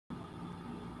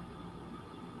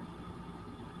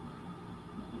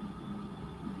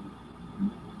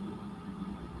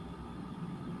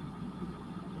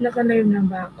Naka-live na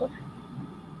ba ako?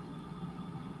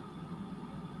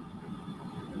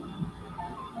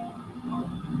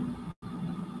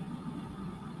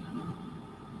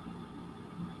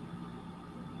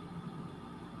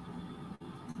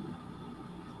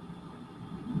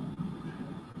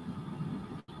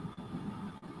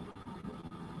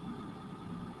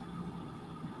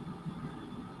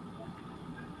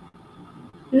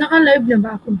 Naka-live na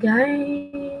ba ako,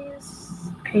 guys?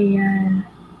 Ayan.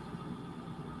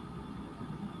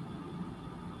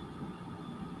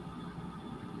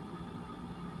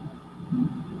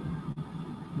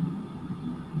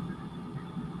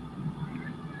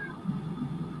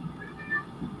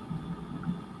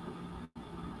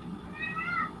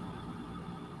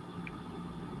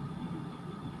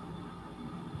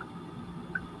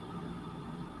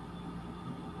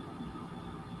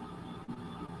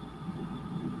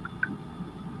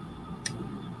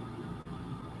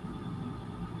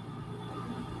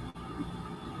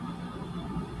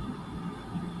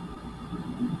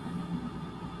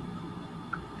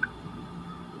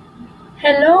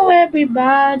 Hello,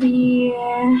 everybody.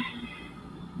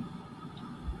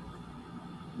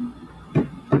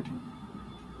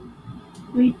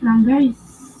 Wait lang, guys.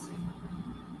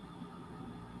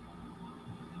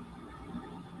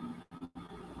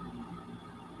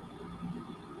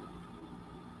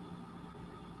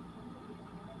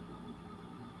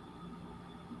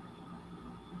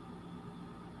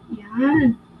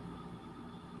 Yan.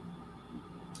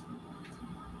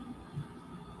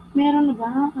 Meron na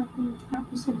ba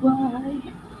ako sa bahay?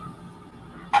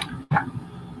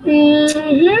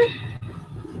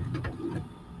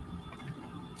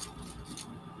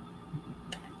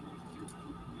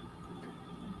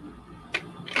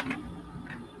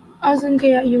 Asan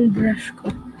kaya yung brush ko?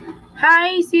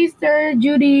 Hi, Sister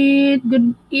Judith.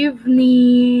 Good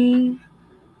evening.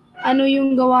 Ano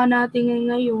yung gawa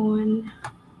natin ngayon?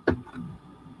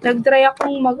 Nag-try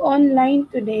akong mag-online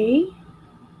today.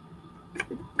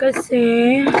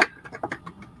 Kasi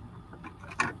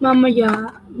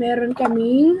mamaya meron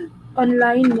kaming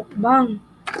online mukbang.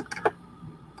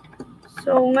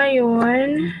 So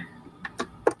ngayon,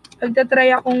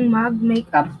 magta-try akong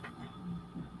mag-makeup.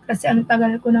 Kasi ang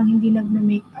tagal ko nang hindi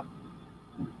nag-makeup.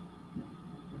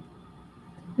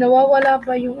 Nawawala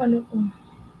pa yung ano ko.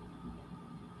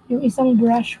 Yung isang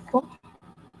brush ko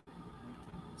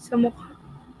sa mukha.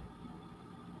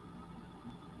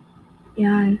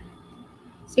 Yan.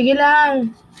 Sige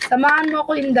lang. Samahan mo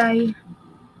ako, Inday.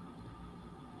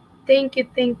 Thank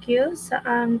you sa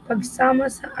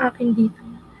pagsama sa akin dito.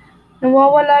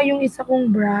 Nawawala yung isa kong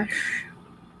brush.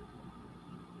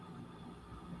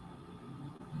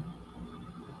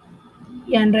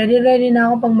 Yan, ready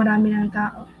na ako pag marami ng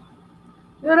tao.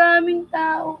 Maraming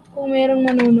tao kung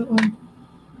merong nanonood.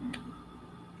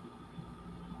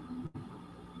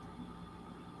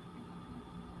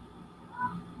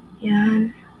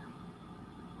 Yan.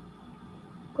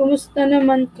 Kumusta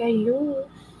naman kayo?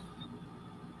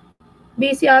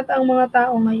 Busy ata ang mga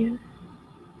tao ngayon.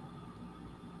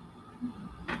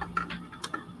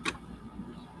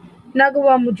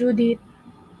 Nagawa mo, Judith?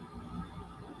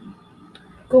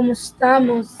 Kumusta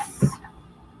mo?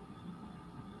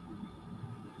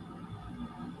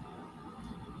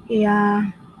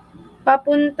 Yeah.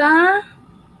 Papunta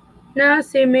na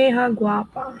si Meha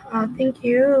Guapa. Thank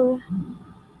you.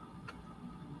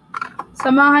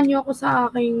 Samahan niyo ako sa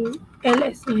aking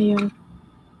LS ngayon.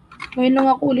 Ngayon lang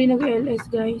ako uli nag-LS,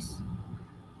 guys.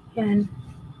 Yan.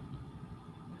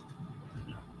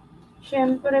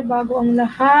 Siyempre, bago ang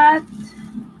lahat,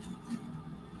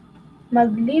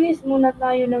 maglinis muna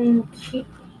tayo ng mukhi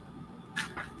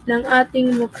ng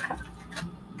ating mukha.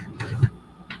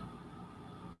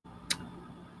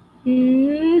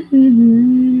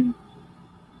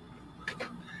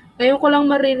 Ngayon ko lang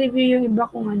marireview yung iba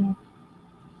kong ano.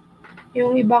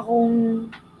 Yung iba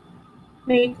kong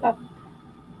makeup.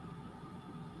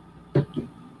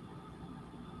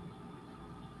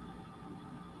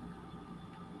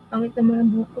 Pangit naman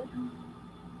ang buko.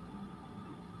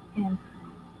 Yan.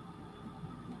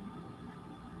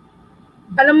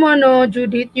 Alam mo ano,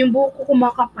 Judith, yung buko ko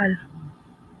makapal.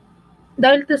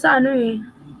 Dahil to sa ano eh.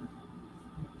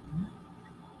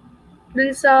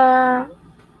 Dun sa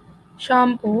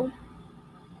shampoo.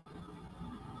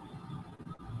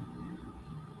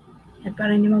 Yan,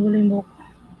 para hindi magulo yung buko.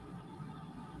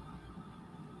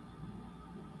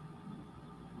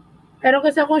 Pero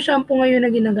kasi akong shampoo ngayon na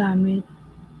ginagamit.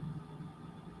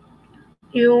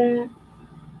 Yung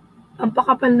ang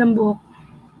pakapal ng buhok.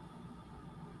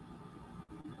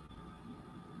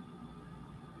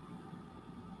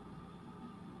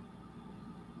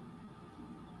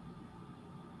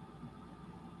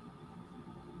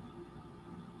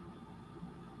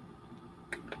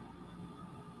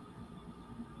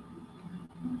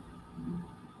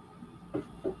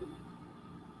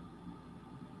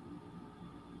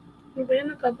 Ano ba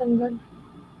yan? Natatanggal.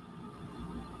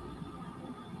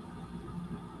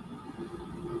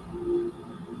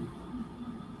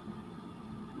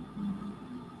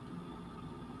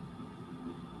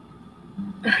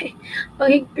 Ay, ang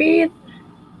higpit.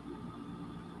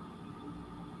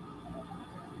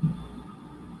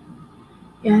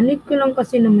 Yan, need ko lang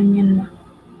kasi naman yan na.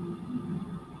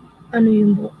 Ano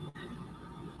yung buhok.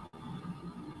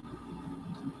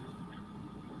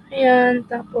 Ayan,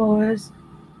 tapos,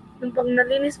 yung pag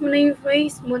nalinis mo na yung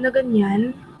face mo na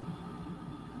ganyan,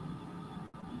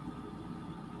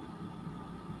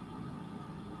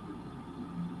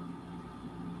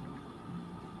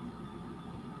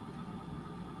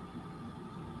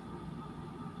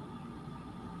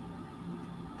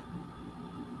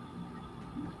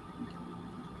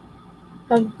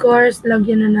 of course,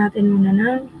 lagyan na natin muna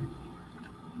ng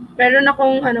meron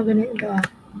akong ano ganito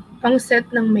pang set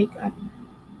ng makeup.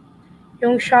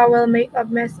 Yung shower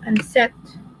makeup mist and set.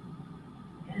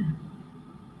 Yan.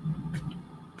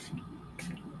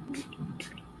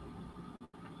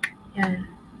 Yan.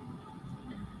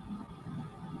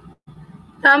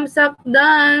 Thumbs up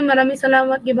done. Maraming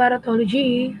salamat,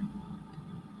 Gibaratology.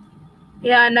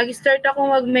 Yan, nag-start ako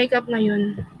mag-makeup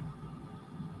ngayon.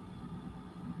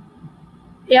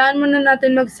 Yan muna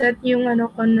natin mag-set yung ano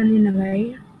ko na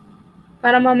ninagay.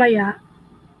 Para mamaya.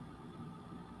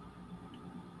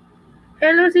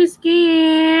 Hello, Sis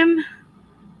Kim.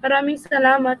 Maraming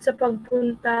salamat sa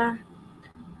pagpunta.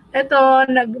 Ito,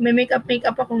 nag-makeup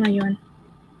ako ngayon.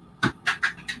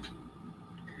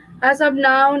 As of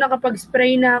now,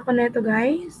 nakapag-spray na ako nito,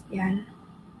 guys. Yan.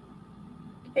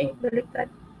 Okay, baliktad.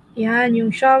 Yan,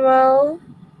 yung shower,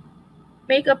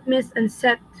 makeup mist, and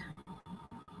set.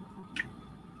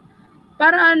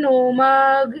 Para ano,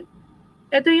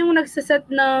 ito yung nagsaset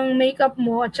ng makeup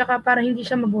mo at saka para hindi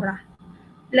siya mabura.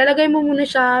 Ilalagay mo muna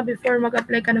siya before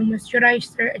mag-apply ka ng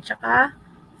moisturizer at saka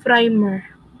primer.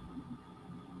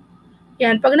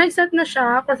 Yan, pag nag-set na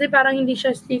siya, kasi parang hindi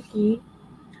siya sticky,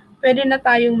 pwede na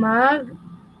tayong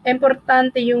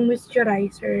importante yung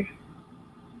moisturizer.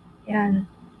 Yan.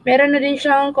 Meron na din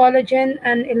siyang collagen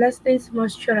and elastase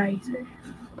moisturizer.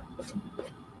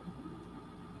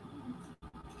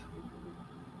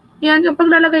 Yan,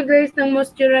 kapag lalagay guys ng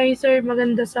moisturizer,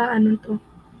 maganda sa ano to.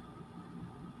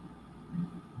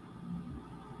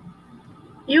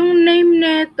 Yung name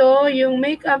nito, yung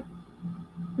makeup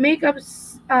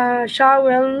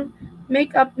shower,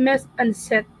 makeup mist and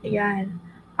set. Yan.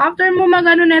 After mo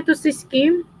mag-ano neto si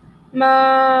skin,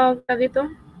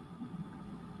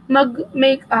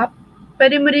 mag-makeup,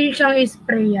 pwede mo rin siyang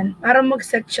i-spray yan para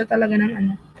mag-set siya talaga ng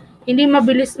ano. Hindi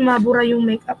mabilis mabura yung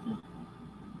makeup mo.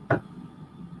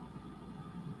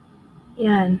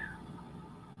 Yan.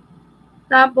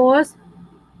 Tapos,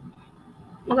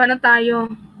 mag-ano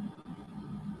tayo?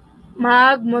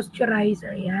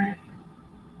 Mag-moisturizer. Yan.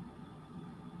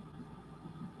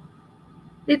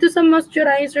 Dito sa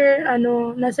moisturizer,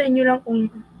 ano, nasa inyo lang kung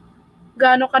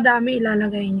gaano kadami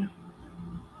ilalagay nyo.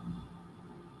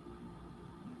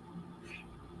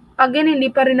 Again, hindi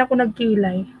pa rin ako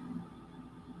nagkilay.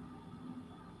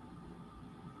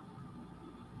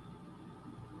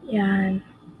 Yan.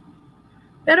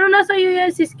 Pero nasa iyo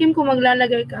yan, sis Kim, kung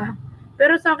maglalagay ka.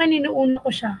 Pero sa akin, inuuna ko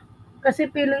siya. Kasi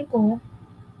feeling ko,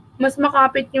 mas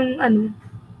makapit yung ano.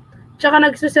 Tsaka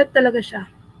nagsuset talaga siya.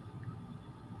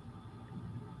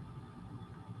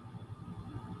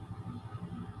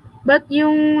 But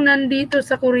yung nandito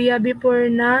sa Korea before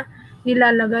na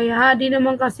nilalagay, di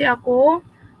naman kasi ako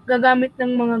gagamit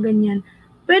ng mga ganyan.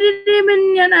 Pwede naman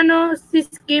yan, ano, sis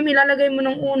Kim, ilalagay mo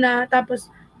nung una, tapos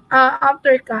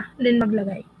after ka, din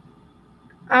maglagay.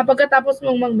 Pagkatapos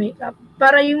mong mag-makeup,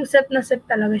 para yung set na set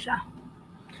talaga siya.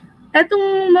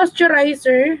 Etong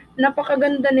moisturizer,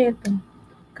 napakaganda nito.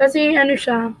 Kasi ano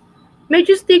siya,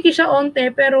 medyo sticky siya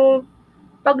onte, pero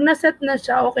pag na-set na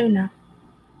siya, okay na.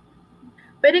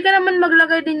 Pwede ka naman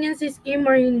maglagay din yan si skin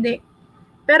or hindi.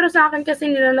 Pero sa akin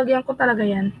kasi nilalagyan ko talaga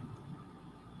yan.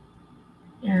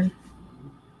 Yan.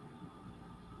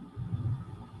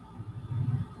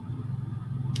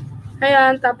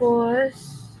 Ayan,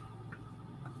 tapos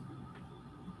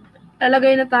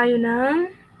lalagay na tayo ng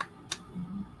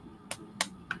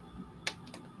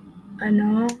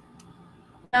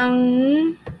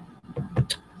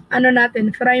ano natin,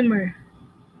 primer.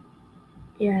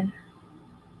 Yan.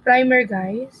 Primer,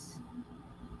 guys.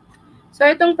 So,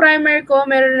 itong primer ko,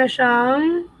 meron na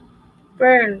siyang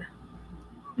pearl.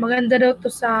 Maganda daw to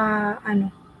sa, ano.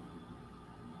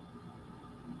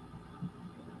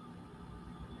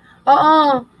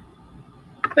 Oo.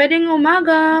 Pwedeng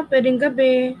umaga, pwedeng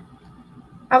gabi.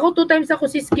 Ako 2 times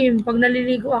ako si skim pag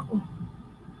naliligo ako.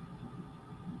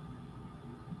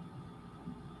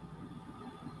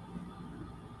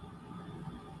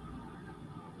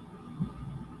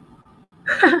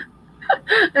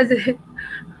 Kasi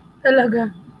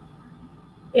talaga.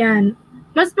 Yan.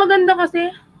 Mas maganda kasi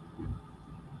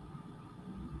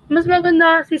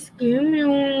si Skim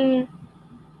yung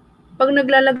pag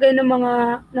naglalagay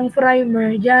ng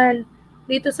primer diyan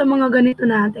dito sa mga ganito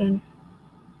natin.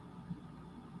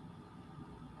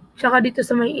 Tsaka dito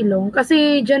sa may ilong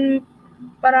kasi diyan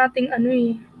parating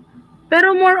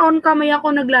Pero more on kamay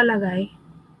ako naglalagay.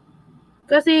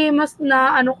 Kasi mas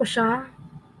na ko siya,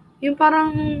 yung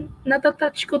parang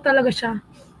natatouch ko talaga siya.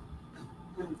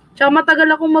 Tsaka matagal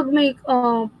ako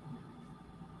mag-makeup.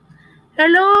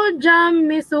 Hello, Jam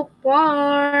Misuk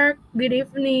Park. Good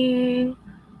evening.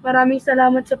 Maraming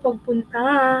salamat sa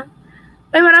pagpunta.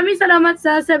 Maraming salamat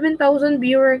sa 7,000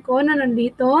 viewer ko na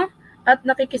nandito at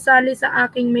nakikisali sa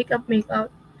aking makeup.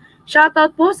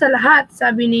 Shoutout po sa lahat,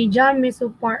 sabi ni Jam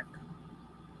Misuk Park.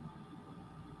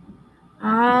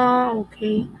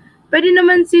 Okay. Pwede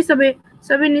naman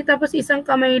sabi ni tapos isang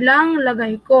kamay lang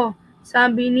lagay ko.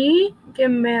 Sabi ni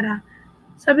Kimera.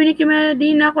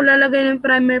 Di na ako lalagay ng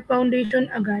primer foundation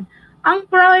agad. Ang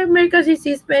primer kasi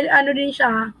sis, din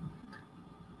siya.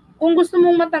 Kung gusto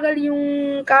mong matagal yung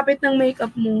kapit ng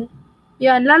makeup mo,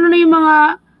 yan, lalo na yung mga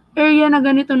area na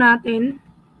ganito natin.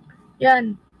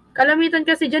 Yan. Kalamitan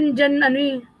kasi dyan,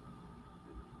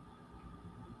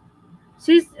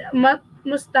 Sis,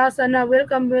 Mustasa na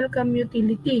welcome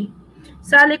utility.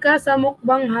 Sali ka sa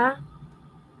mukbang ha.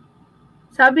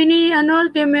 Sabi ni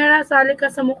Temera, sali ka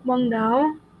sa mukbang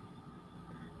daw.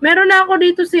 Meron na ako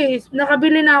dito sis.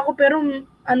 Nakabili na ako pero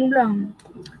lang.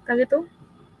 Tawag ito?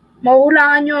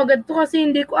 Mahulaan nyo agad to kasi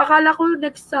akala ko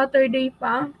next Saturday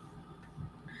pa.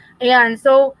 Ayan.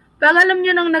 So, pag alam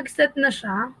nyo nang nag-set na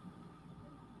siya,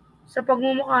 sa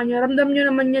pagmumukha nyo, ramdam nyo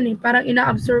naman yan parang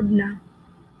ina-absorb na.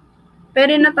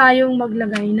 Pwede na tayong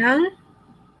maglagay ng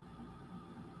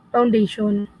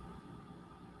foundation.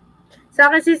 Sa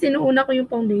akin sis, inuuna ko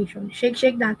yung foundation.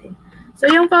 Shake natin.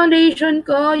 So, yung foundation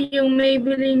ko, yung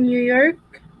Maybelline New York.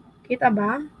 Kita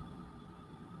ba?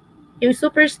 Yung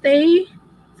Superstay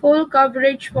Full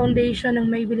Coverage Foundation ng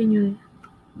Maybelline New York.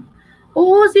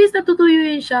 Oo sis, natutuyo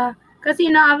yun siya. Kasi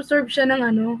ina-absorb siya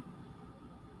ng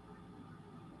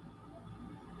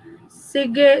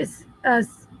Sige,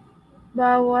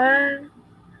 bawal.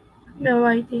 May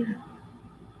white.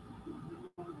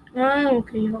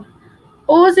 Okay.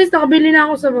 Oo sis, nakabili na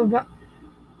ako sa baba.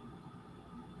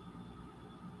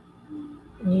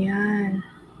 Ayan.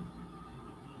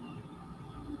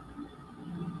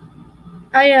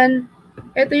 Ayan.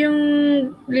 Ito yung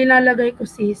linalagay ko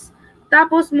sis.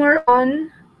 Tapos more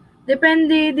on,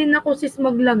 depende din ako sis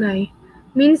maglagay.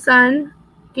 Minsan,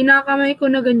 kinakamay ko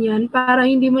na ganyan para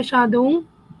hindi masyadong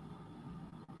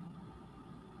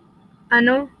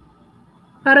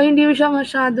para hindi siya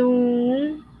masyadong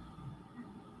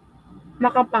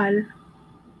makapal.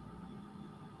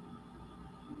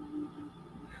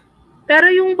 Pero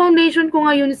yung foundation ko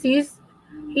ngayon sis,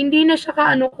 hindi na siya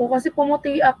ko kasi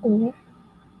pumuti ako.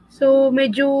 So,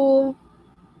 medyo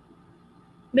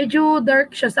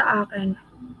dark siya sa akin.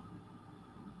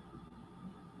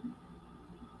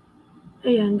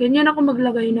 Ayan, ganyan ako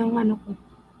maglagay ng ko.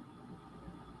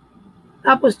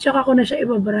 Tapos, tsaka ko na siya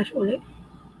ibabrush ulit.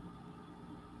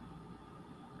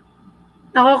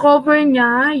 Naka-cover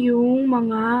niya yung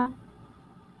mga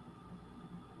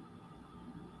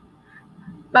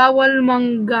bawal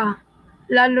mangga.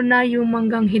 Lalo na yung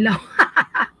manggang hilaw.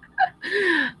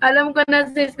 Alam ko na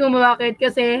sis kung bakit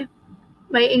kasi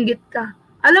may inggit ka.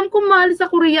 Alam ko mahal sa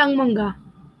Korea ang mangga.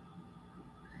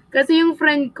 Kasi yung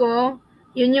friend ko,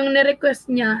 yun yung nirequest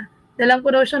niya. Dalang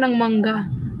ko daw siya ng mangga.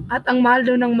 At ang mahal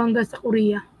daw ng mangga sa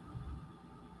Korea.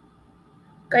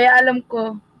 Kaya alam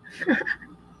ko.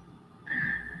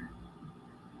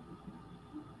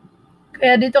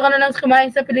 Kaya dito ka na lang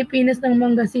kumain sa Pilipinas ng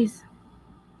mangga sis.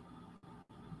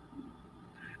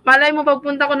 Malay mo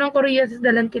pagpunta ko ng Korea sis,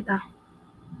 dalan kita.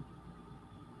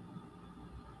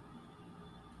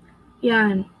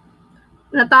 Yan.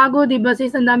 Natago, di ba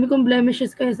sis? Ang dami kong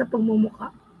blemishes kaya sa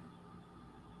pagmumukha.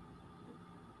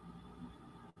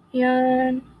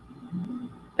 Yan.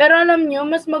 Pero alam nyo,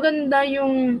 mas maganda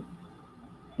yung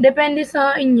depende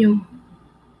sa inyo.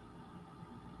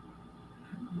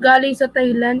 Galing sa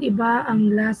Thailand, iba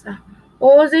ang lasa.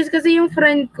 Oo sis, kasi yung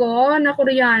friend ko na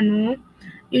Koreano,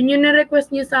 yun yung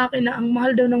na-request niya sa akin na ang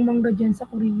mahal daw ng mangga dyan sa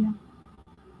Korea.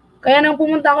 Kaya nang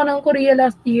pumunta ako ng Korea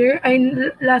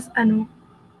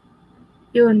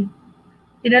yun.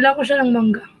 Dinala ko siya ng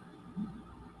mangga.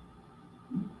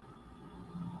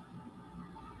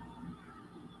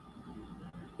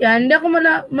 Yan, hindi ako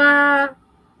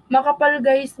makapal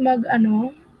guys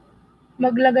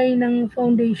maglagay ng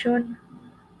foundation.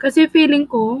 Kasi feeling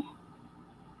ko,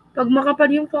 Pag makapal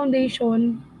yung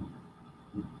foundation,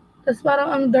 tas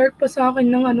parang ang dark pa sa akin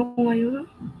ng ano ko ngayon.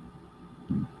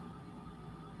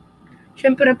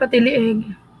 Siyempre pati liig.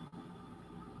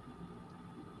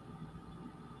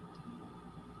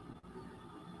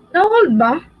 Na-hold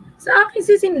ba? Sa akin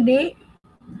sis hindi.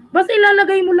 Basta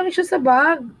ilalagay mo lang siya sa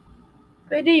bag.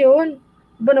 Pwede yun.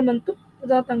 Iba naman to.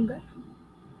 Matatanggal.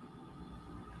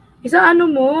 Isa ano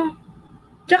mo.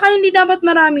 Tsaka hindi dapat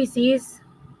marami sis.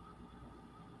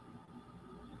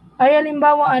 Ay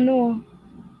halimbawa ano.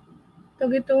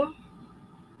 Tag ito.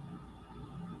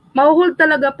 Mahuhold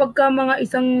talaga pagka mga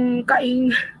isang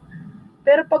kaing.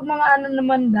 Pero pag mga ano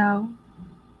naman daw.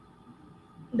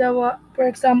 For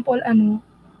example ano.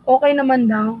 Okay naman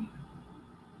daw.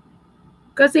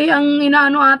 Kasi ang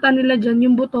inaano ata nila dyan,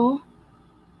 yung buto.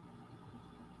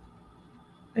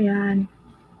 Ayan.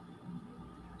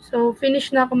 So,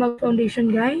 finish na ako mag-foundation,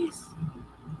 guys.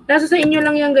 Nasa sa inyo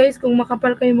lang yan, guys, kung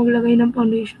makapal kayo maglagay ng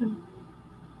foundation.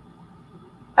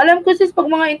 Alam ko, sis,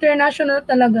 pag mga international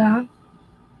talaga,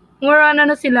 ngorana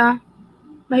na sila,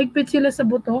 mahigpit sila sa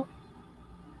buto.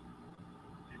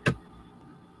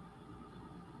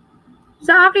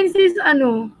 Sa akin, sis,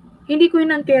 ano, hindi ko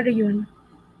yun carry yun.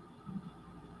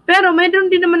 Pero, mayroon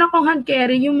din naman akong hand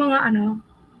carry, yung mga ano,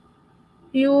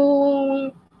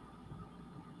 yung,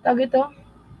 tag ito,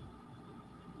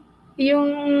 yung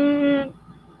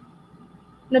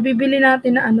nabibili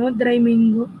natin na ano, dry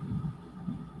mango.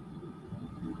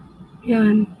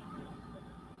 Yan.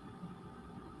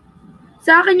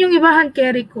 Sa akin yung iba hand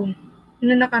carry ko,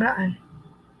 na nakaraan.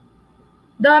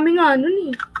 Dami nga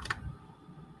nun eh.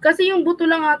 Kasi yung buto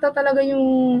lang ata talaga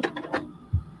yung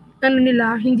ano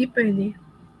nila, hindi pwede.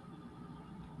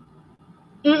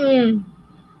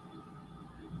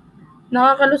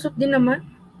 Nakakalusot din naman.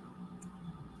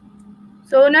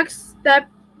 So, next step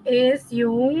is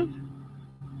yung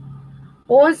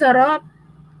sarap.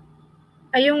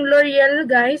 Ay, yung L'Oreal,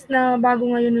 guys, na bago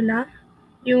ngayon nila.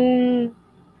 Yung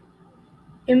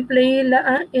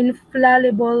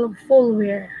inflatable full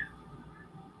wear.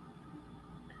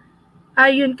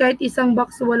 Ayun, kahit isang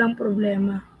box, walang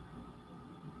problema.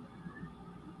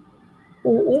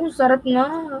 Oo, sarap nga.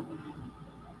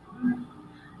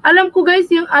 Alam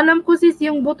ko sis,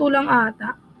 yung buto lang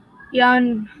ata.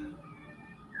 Yan.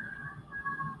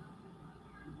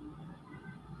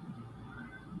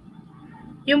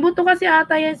 Yung buto kasi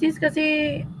ata yan sis,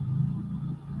 kasi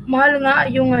mahal nga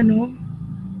yung ano.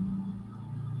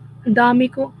 Ang dami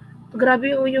ko.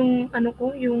 Grabe yung ano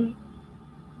ko, yung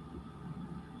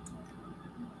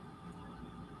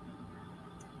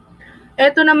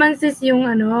eto naman sis yung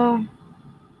ano.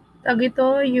 Tag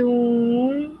ito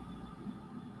yung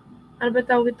ano ba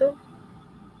tawag ito?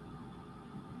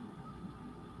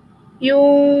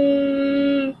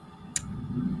 Yung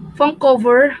phone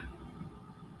cover.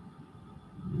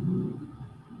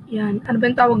 Yan. Ano ba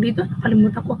yung tawag dito?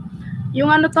 Nakalimutan ko. Yung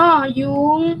ano to,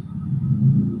 yung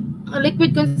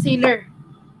liquid concealer.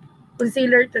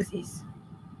 Concealer to sis.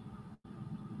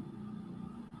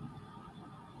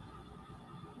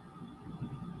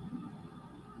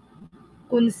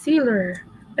 Concealer.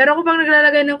 Pero ako pang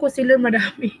naglalagay ng concealer,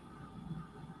 madami.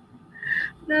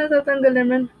 Natatanggal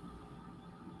naman.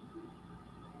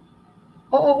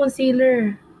 Oo,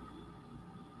 concealer.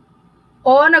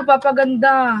 Oo,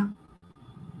 nagpapaganda.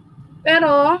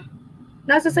 Pero,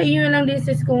 nasa sa iyo lang din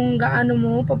sis kung gaano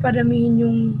mo papadamihin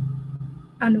yung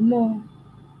ano mo.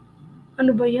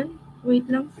 Ano ba yan? Wait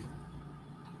lang.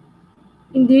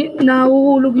 Hindi,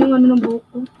 nahuhulog yung ano ng buhok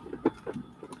ko.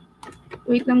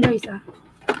 Wait lang guys ah.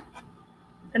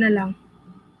 Ano lang.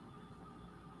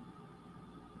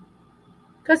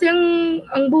 Kasi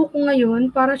ang buhok ko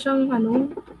ngayon, para siyang ano,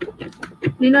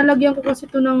 nilalagyan ko kasi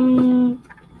ito ng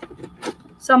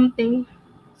something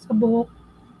sa buhok.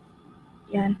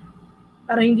 Yan.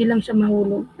 Para hindi lang siya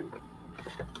mahulog.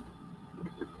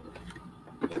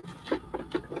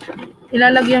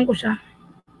 Ilalagyan ko siya.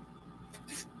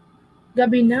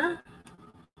 Gabi na.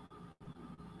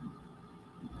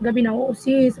 Gabi na. Oo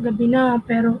sis, gabi na.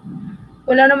 Pero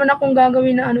wala naman akong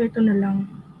gagawin na ano, ito na lang.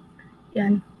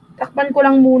 Yan. Takpan ko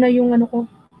lang muna yung ano ko.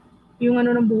 Yung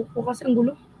ano ng buhok ko kasi ang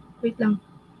gulo. Wait lang.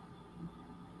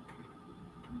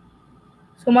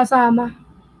 Sumasama.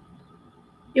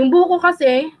 Yung buhok ko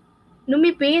kasi,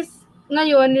 numipis.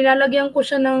 Ngayon, nilalagyan ko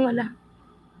siya ng,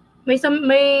 may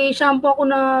shampoo ako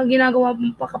na ginagawa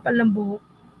pakapal ng buhok.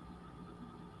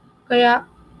 Kaya,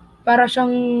 para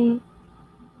siyang,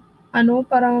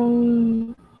 parang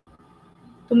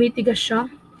tumitigas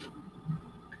siya.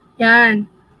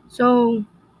 Yan. So,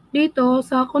 dito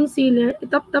sa concealer,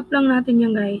 itap-tap lang natin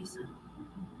yan guys.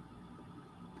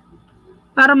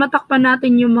 Para matakpan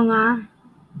natin yung mga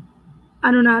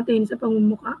ano natin sa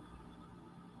pamumukha.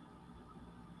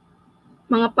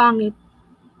 Mga pangit.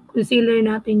 Concealer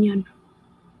natin yan.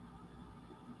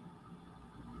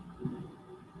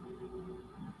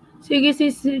 Sige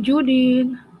sis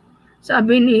Judith.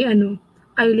 Sabi ni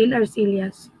Eileen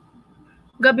Arcillas.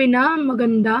 Gabi na,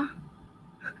 maganda.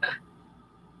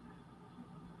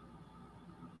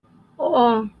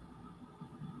 Oo.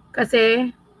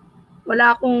 Kasi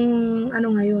wala akong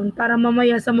ngayon. Para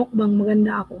mamaya sa mukbang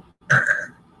maganda ako.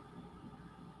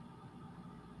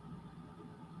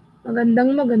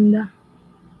 Magandang maganda.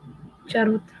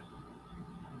 Charot.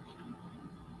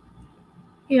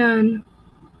 Yan.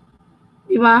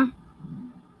 Diba?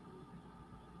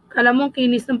 Kala mo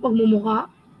kinis ng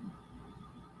pagmumukha.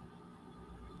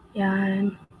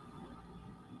 Yan.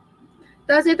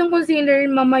 Tapos itong concealer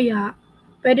mamaya,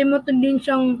 pwede mo to din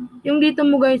siyang, yung dito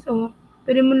mo guys,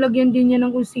 pwede mo lagyan din yan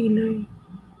ng concealer.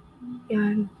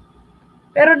 Yan.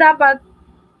 Pero dapat,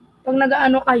 pag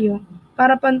nag-ano kayo,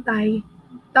 para pantay,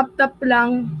 tap-tap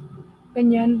lang,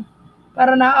 ganyan,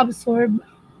 para na-absorb.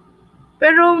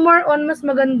 Pero more on, mas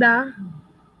maganda,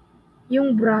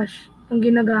 yung brush, ang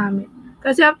ginagamit.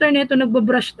 Kasi after nito,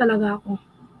 nagbabrush talaga ako.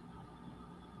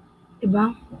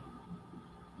 Diba?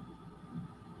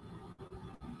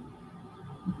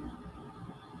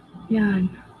 Yan.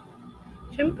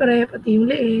 Siyempre, pati yung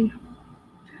leeg.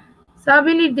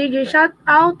 Sabi ni DJ, shout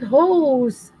out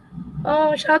host.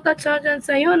 Oh, shout out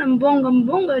sa'yo. Ang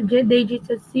bonggang-bongga. DJ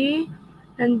Sasi,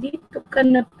 nandito ka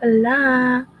na pala.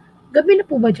 Gabi na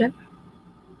po ba dyan?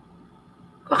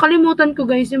 Kakalimutan ko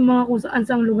guys yung mga kung saan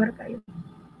sang lugar kayo.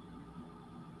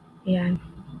 Ayan.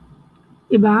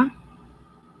 Diba?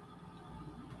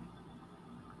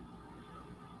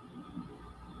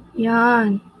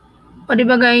 Yan. O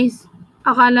diba guys?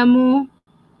 Akala mo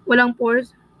walang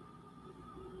pores?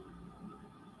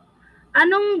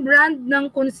 Anong brand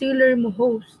ng concealer mo,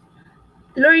 host?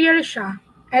 L'Oreal siya.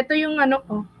 Ito yung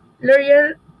ko.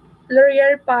 L'Oreal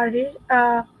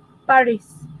Paris.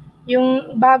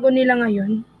 Yung bago nila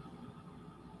ngayon.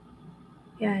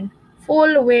 Yan.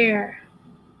 Full wear.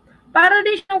 Para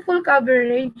din siyang full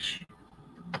coverage.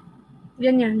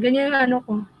 Ganyan. Ganyan yung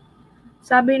ko.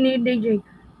 Sabi ni DJ.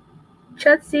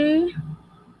 Chatsi.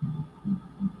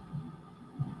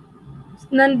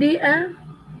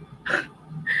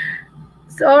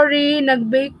 Sorry,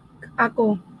 nag-bake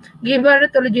ako. Giver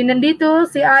Retology. Nandito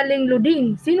si Aling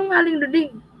Luding. Sinong Aling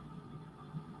Luding?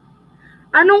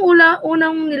 Anong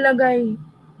unang nilagay,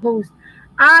 host?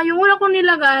 Yung una kong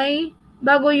nilagay,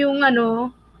 bago yung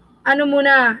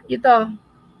muna, ito.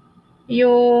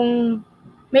 Yung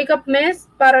makeup mist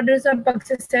para dun sa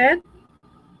pagsaset.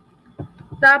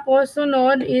 Tapos,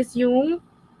 sunod is yung,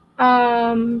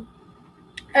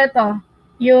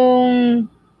 yung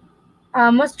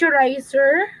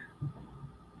moisturizer.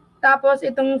 Tapos,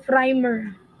 itong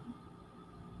primer.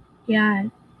 Yan.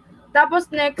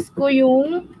 Tapos, next ko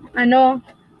yung,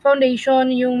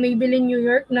 foundation, yung Maybelline New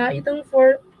York na itong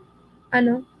full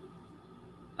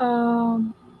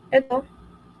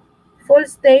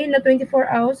stay na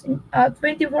 24 hours.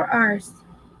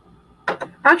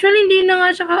 Actually, hindi na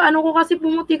nga siya, ko kasi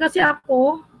pumuti kasi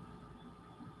ako.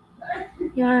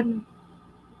 Yan.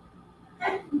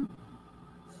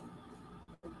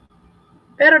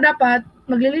 Pero dapat,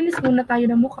 maglilinis muna tayo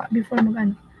ng mukha before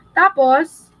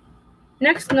Tapos,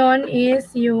 next nun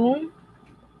is yung,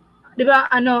 di ba,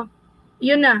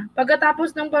 yun na.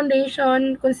 Pagkatapos ng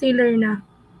foundation, concealer na.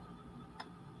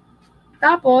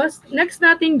 Tapos, next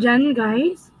natin dyan,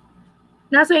 guys,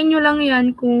 nasa inyo lang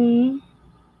yan kung,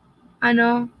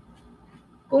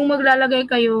 kung maglalagay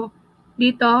kayo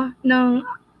dito ng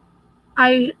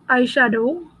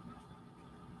eyeshadow.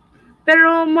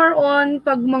 Pero more on,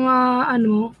 pag mga,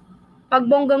 pag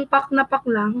bonggang pak na pak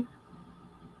lang.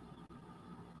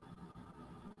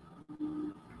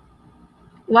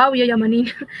 Wow, yayamanin.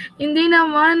 Hindi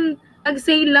naman,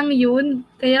 nag-sale lang yun.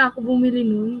 Kaya ako bumili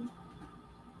nun.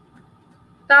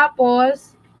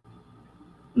 Tapos,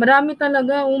 marami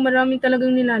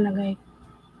talagang nilalagay.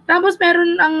 Tapos,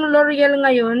 meron ang L'Oreal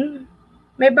ngayon.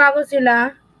 May bago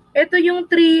sila. Ito yung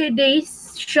 3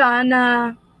 days siya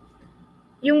na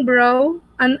yung brow,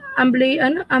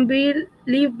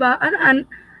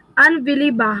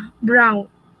 Unbelieva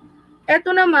brow. Ito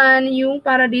naman yung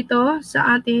para dito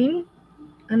sa ating,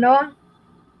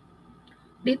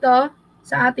 dito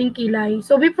sa ating kilay.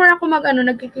 So, before ako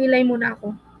nagkikilay muna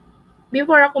ako.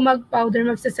 Before ako mag-powder,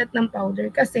 magsaset ng powder.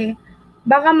 Kasi,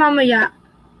 baka mamaya,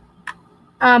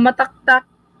 mataktak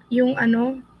yung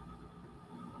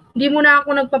hindi muna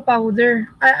ako nagpa-powder.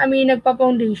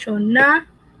 Nagpa-foundation na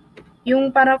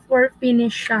yung para for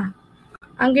finish siya.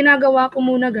 Ang ginagawa ko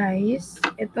muna guys,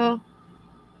 ito,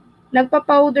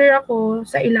 nagpa-powder ako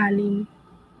sa ilalim.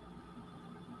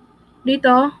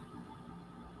 Dito,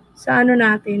 sa ano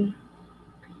natin.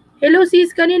 Hello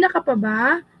sis, kanina ka pa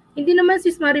ba? Hindi naman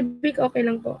sis Maribik, okay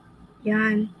lang po.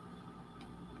 Yan.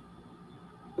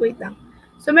 Wait lang.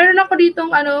 So, meron ako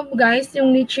ditong ano, guys,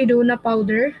 yung Nichido na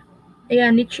powder.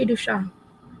 Ayan, Nichido siya.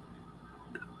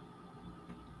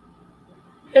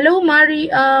 Hello,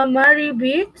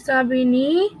 Maribik, sabi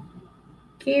ni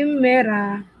Kim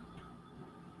Mera.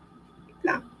 Wait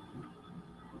lang.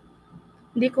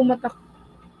 Hindi ko matak.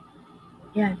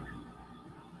 Yan.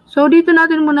 So, dito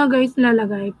natin muna guys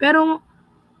lalagay. Pero,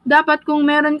 dapat kung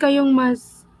meron kayong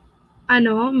mas,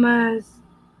 mas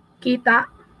kita.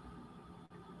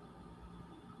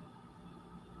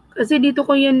 Kasi dito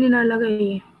ko yan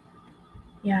nilalagay.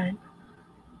 Yan.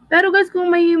 Pero guys, kung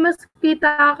may mas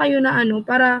kita kayo na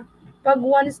para pag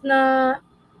once na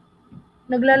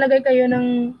naglalagay kayo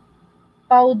ng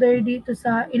powder dito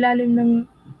sa ilalim ng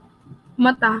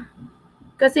mata,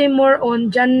 kasi more on,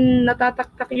 dyan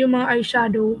natataktak yung mga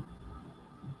eyeshadow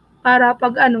para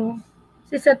pag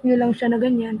siset nyo lang siya na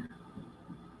ganyan.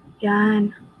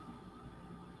 Yan.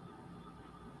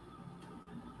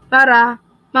 Para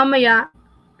mamaya,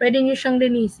 pwede nyo siyang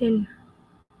linisin.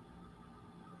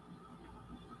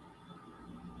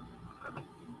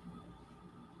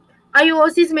 Ay,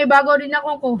 sis, may bago din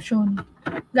akong caution.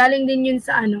 Galing din yun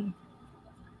sa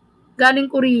galing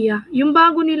Korea. Yung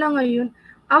bago nila ngayon,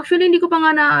 actually, hindi ko pa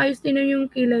nga naayos din yung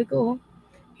kilay ko.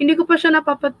 Hindi ko pa siya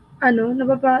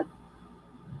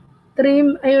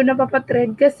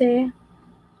napapa-thread kasi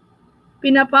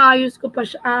pinapaayos ko pa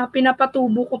siya,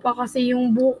 pinapatubo ko pa kasi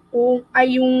yung buhok ko,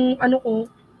 ay yung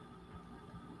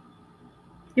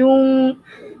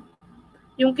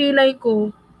yung kilay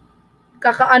ko,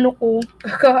 kaka-ahit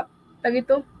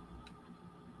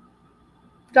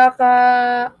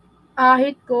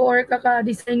ko or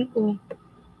kaka-design ko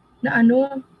na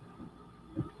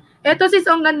Eto sis,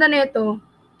 ang ganda nito.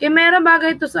 Kimera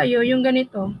bagay ito sa iyo, yung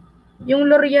ganito. Yung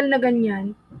L'Oreal na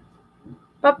ganyan.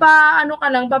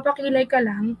 Papakilay ka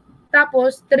lang.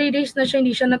 Tapos, 3 days na siya,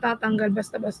 hindi siya natatanggal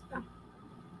basta-basta.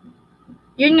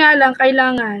 Yun nga lang,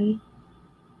 kailangan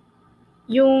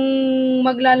yung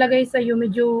maglalagay sa iyo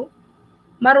medyo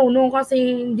marunong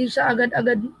kasi hindi siya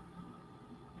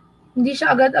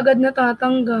agad-agad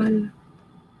natatanggal.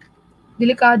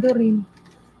 Delikado rin.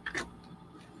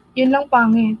 Yun lang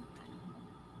pangit.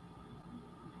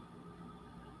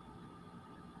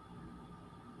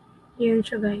 Yan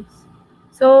siya guys.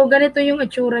 So, ganito yung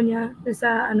itsura niya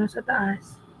sa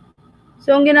taas.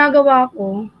 So, ang ginagawa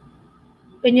ko,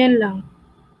 ganyan lang.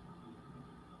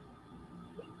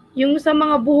 Yung sa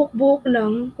mga buhok-buhok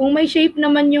lang, kung may shape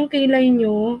naman yung kilay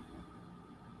nyo,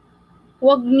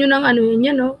 huwag nyo nang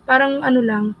yan, parang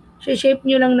lang, shape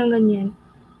nyo lang ng ganyan.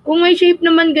 Kung may shape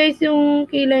naman guys yung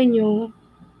kilay nyo,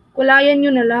 kulayan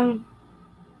nyo na lang.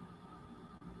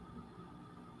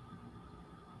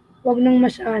 Huwag nang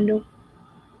masyado.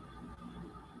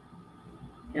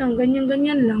 Yan,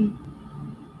 ganyan-ganyan lang.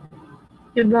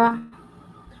 Diba?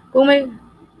 Kung may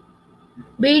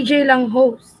BJ lang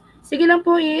host. Sige lang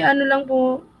po, lang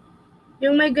po.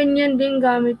 Yung may ganyan din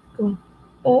gamit ko.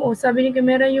 Oo, sabi ni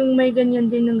Camera yung may ganyan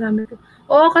din ng gamit ko.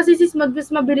 Oo, kasi sis,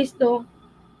 mabilis to.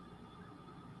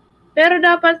 Pero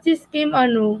dapat sis Kim,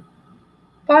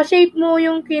 pa-shape mo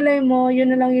yung kilay mo,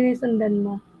 yun na lang yung isundan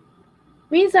mo.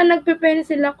 Minsan,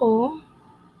 nagpe-pencil ako.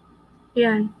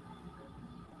 Yan.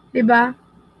 Diba?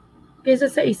 Kesa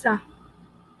sa isa.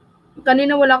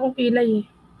 Kanina wala akong kilay eh.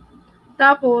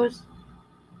 Tapos,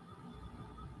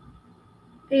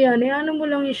 ayan, mo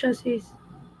lang yun siya sis.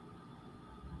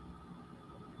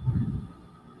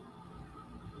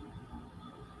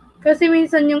 Kasi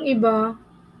minsan yung iba,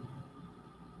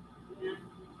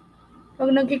 pag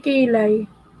nagkikilay,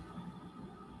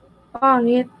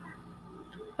 pangit.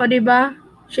 O diba?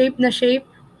 Shape na shape.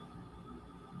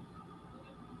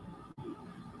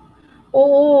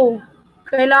 Oo.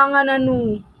 Kailangan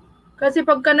kasi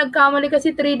pagka nagkamali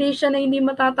kasi 3 days siya na hindi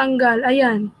matatanggal.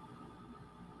 Ayan.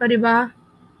 O diba?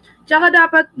 Tsaka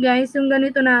dapat guys, yung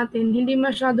ganito natin, hindi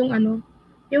masyadong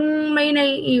yung may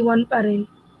naiiwan pa rin.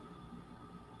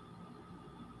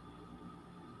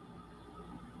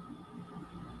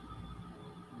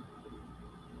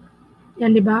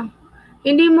 Yan, di ba?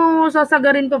 Hindi mo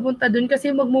sasagarin papunta dun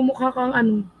kasi magmumukha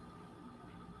kang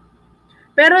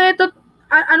Pero ito,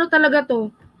 talaga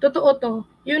to. Totoo to.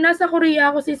 Yung nasa Korea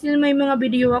ako, may mga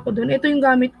video ako dun. Ito yung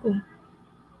gamit ko.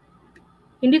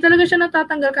 Hindi talaga siya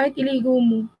natatanggal kahit iligo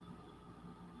mo.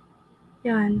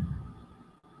 Yan.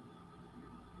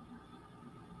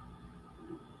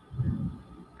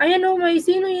 Ayan may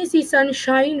sino yung si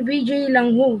Sunshine VJ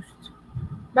lang host.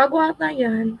 Bago ata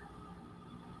yan.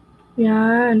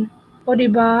 Yan. O,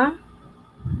 diba?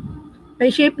 May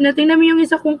shape na. Tingnan mo yung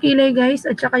isa kong kilay, guys,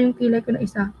 at saka yung kilay ko na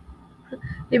isa.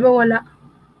 Diba wala?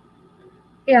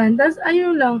 Yan. Tapos,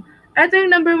 ayun lang. Ito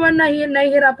yung number 1 na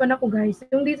nahihirapan ako, guys.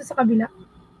 Yung dito sa kabila.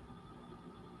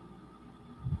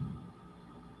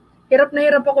 Hirap na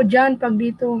hirap ako dyan pag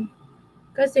dito.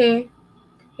 Kasi,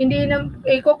 hindi na,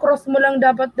 i-cross mo lang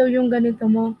dapat daw yung ganito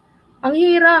mo. Ang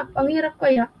hirap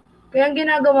kaya. Kaya ang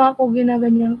ginagawa ko,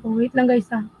 ginaganyan ko. Wait lang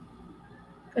guys ha.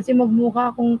 Kasi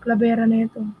magmukha akong klabera na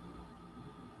ito.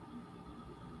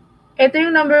 Ito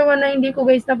yung number 1 na hindi ko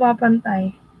guys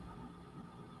napapantay.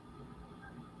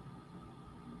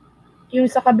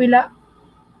 Yung sa kabila.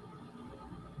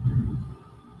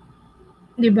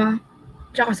 Diba?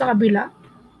 Tsaka sa kabila.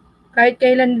 Kahit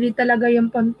kailan hindi talaga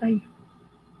yung pantay.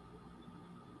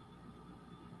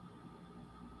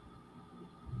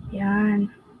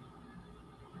 Yan.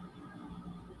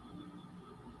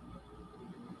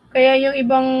 Kaya yung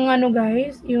ibang ano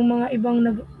guys, yung mga ibang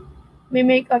may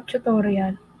makeup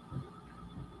tutorial,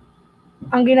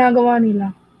 ang ginagawa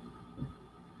nila,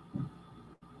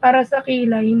 para sa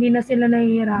kilay, hindi na sila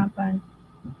nahihirapan.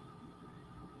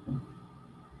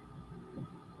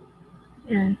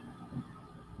 Yan.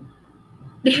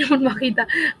 Di naman makita.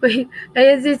 Wait,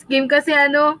 ayan si Kim kasi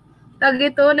ano, tag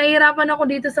ito, nahihirapan ako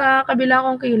dito sa kabila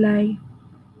kong kilay.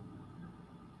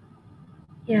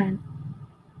 Yan.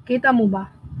 Kita mo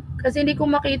ba? Kasi hindi ko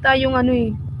makita yung ano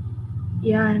eh.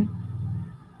 Yan.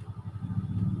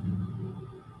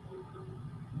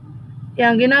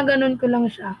 Yan, ginaganon ko lang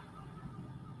siya.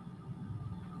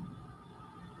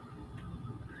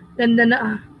 Ganda na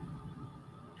ah.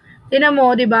 Tingnan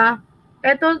mo, di ba?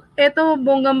 Ito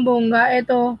bonggang-bongga,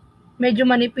 ito medyo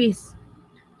manipis.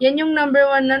 Yan yung number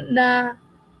 1 na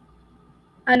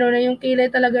ano na yung kilay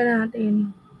talaga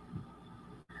natin.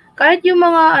 Kahit yung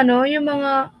mga ano, yung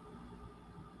mga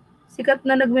sikat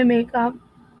na nagme-makeup,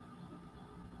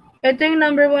 ito yung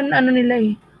number 1 ano nila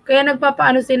eh. Kaya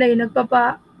nagpapaano sila eh,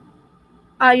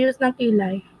 nagpapaayos ng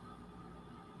kilay.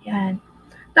 Yan.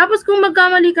 Tapos kung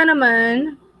magkamali ka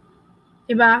naman,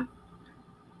 di ba?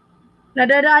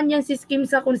 Nadadaan yan si Kim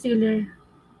sa concealer.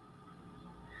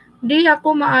 Di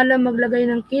ako maalam maglagay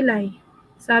ng kilay,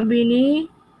 sabi ni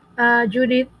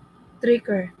Judith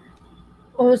Tricker.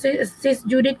 O sis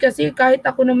Judith kasi kahit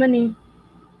ako naman eh,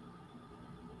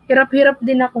 hirap-hirap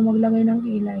din ako maglagay ng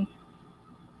kilay.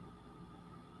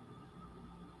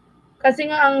 Kasi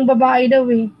nga ang babae daw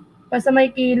eh, basta may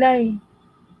kilay,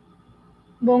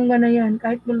 bongga na yan,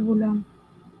 kahit bulbo lang.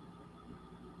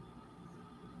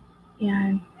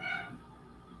 Yan.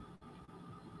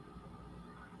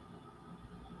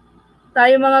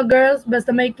 Tayo mga girls,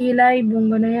 basta may kilay,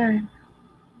 bongga na yan.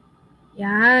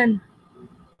 Yan.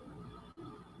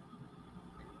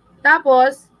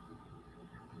 Tapos,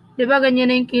 di ba ganyan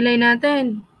na yung kilay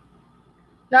natin?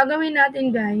 Gagawin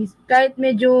natin guys, kahit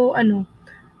medyo ano,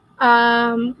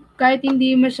 kahit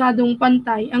hindi masyadong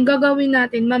pantay, ang gagawin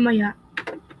natin mamaya,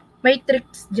 may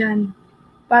tricks dyan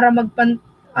para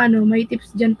may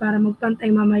tips dyan para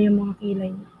magpantay mamaya mga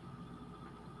kilay.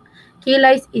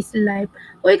 Kilay is life.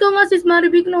 O ikaw nga sis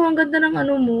Maribik, no, ang ganda ng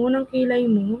ano mo, ng kilay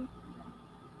mo.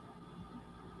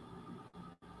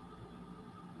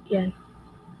 Yan.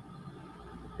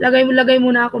 Lagay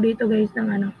muna ako dito guys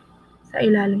ng ano, sa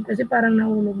ilalim kasi parang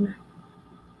nahulog na.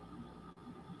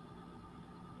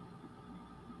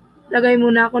 Lagay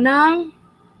muna ako ng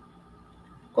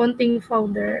konting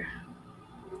powder.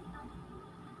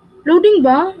 Loading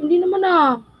ba? Hindi naman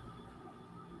ah.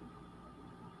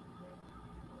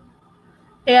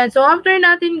 Ayan, so after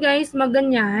natin guys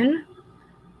magganyan,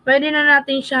 pwede na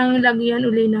natin siyang lagyan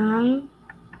uli ng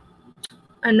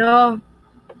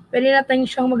pwede natin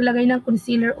siyang maglagay ng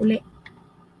concealer uli.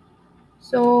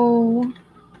 So,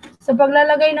 sa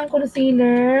paglalagay ng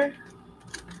concealer,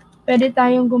 pwede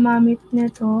tayong gumamit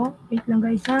nito. Wait lang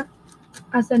guys ha.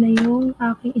 Asa na yung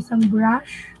aking isang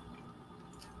brush?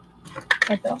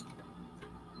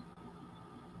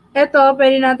 Ito,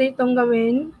 pwede natin itong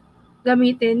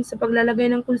gamitin sa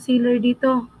paglalagay ng concealer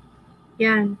dito.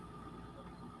 Yan.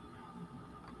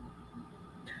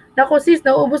 Naku sis,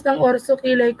 naubos ng orso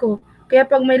kilay ko. Kaya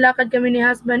pag may lakad kami ni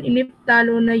husband,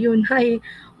 talo na yun. Hay,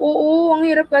 oo, ang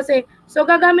hirap kasi. So,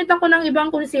 gagamit ako ng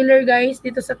ibang concealer guys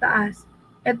dito sa taas.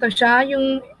 Ito siya,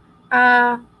 yung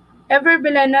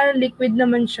Everbelena liquid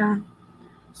naman siya.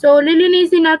 So,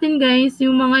 lilinisin natin guys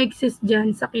yung mga excess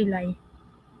dyan sa kilay.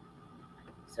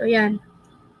 So, yan.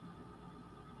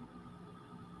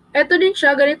 Ito din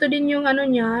siya, ganito din yung ano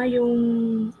niya, yung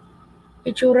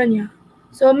itsura niya.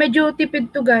 So, medyo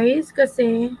tipid to guys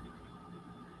kasi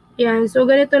Yan. So,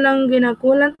 ganito lang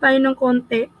ginakulan tayo ng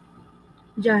konti.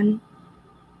 Dyan.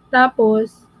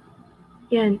 Tapos,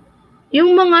 yan.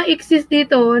 Yung mga exist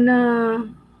dito na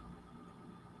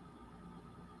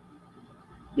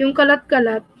yung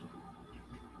kalat-kalat,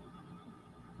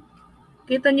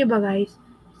 kita nyo ba guys?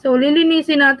 So,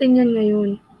 lilinisin natin yan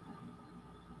ngayon.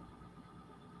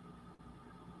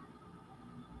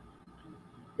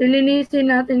 Lilinisin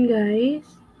natin guys.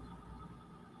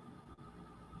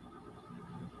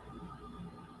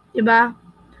 Diba?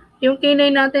 Yung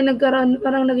kilay natin nagkaroon,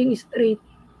 parang naging straight.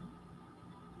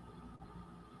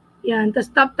 Yan. Tapos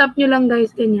tap-tap nyo lang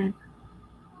guys, ganyan.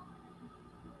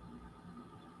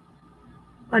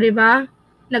 O, diba?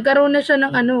 Nagkaroon na siya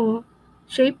ng ano,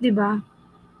 shape, diba?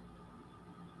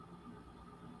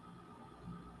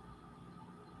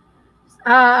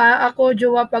 Ako,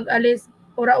 jowa, pag alis,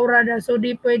 ura-ura na. So,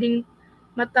 di pwedeng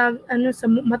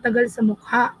matagal sa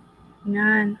mukha.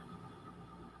 Yan.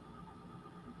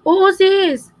 Oo,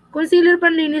 sis. Concealer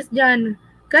panlinis dyan.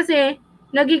 Kasi,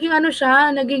 nagiging ano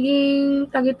siya, nagiging,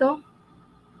 ito,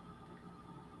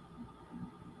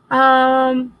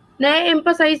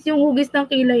 na-emphasize yung hugis ng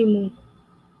kilay mo.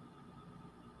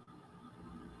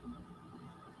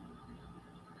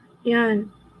 Yan.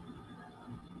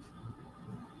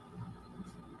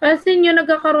 Pansin nyo,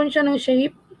 nagkakaroon siya ng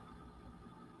shape.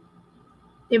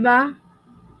 Diba?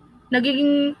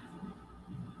 Nagiging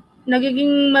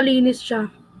malinis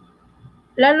siya.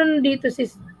 Lalo na dito si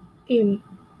Kim,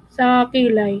 sa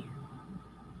kilay.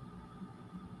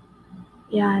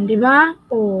 Yan, diba?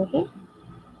 Oo.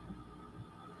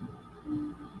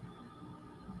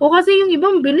 O kasi yung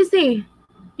ibang bilis eh.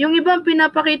 Yung ibang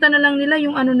pinapakita na lang nila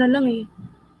yung ano na lang eh.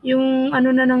 Yung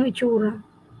ano na ng itsura.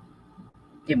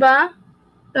 Diba?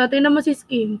 Tingnan mo si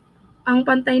Kim. Ang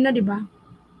pantay na, diba?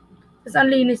 Tapos ang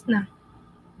linis na.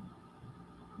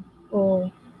 Oh.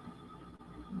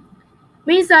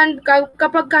 Minsan,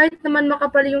 kapag kahit naman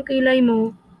makapal yung kilay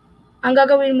mo, ang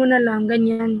gagawin mo na lang,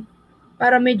 ganyan.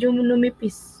 Para medyo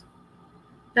lumipis.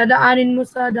 Dadaanin mo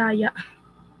sa daya.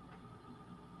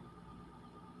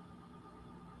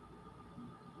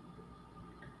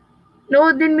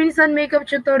 Nood din minsan makeup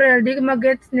tutorial, di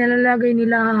mag-gets nilalagay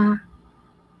nila.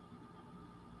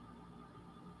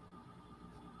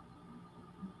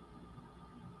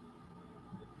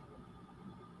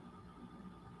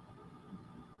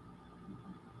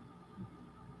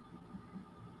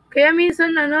 Kaya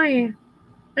minsan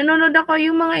nanonood ako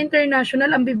yung mga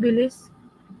international, ang bibilis.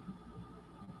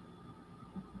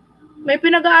 May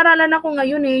pinag-aaralan ako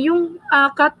ngayon yung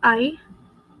cat eye,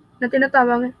 na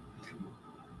tinatawag.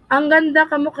 Ang ganda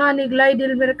kamukha ni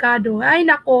Glidel Mercado. Ay,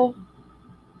 nako.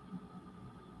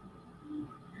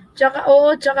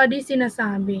 Tsaka di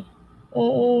sinasabi.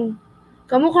 Oo.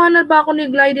 Kamukha na ba ako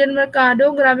ni Glidel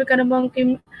Mercado? Grabe ka namang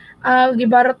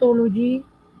Gibaratology.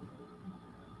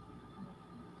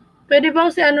 Pwede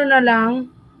bang si ano na lang?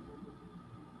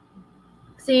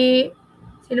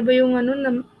 Sino ba yung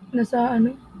nasa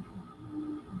ano?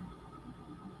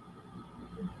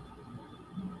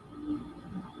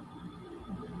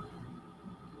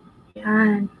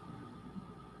 Yan.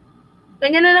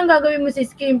 Ganyan na lang gagawin mo si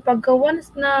Kim. Pagka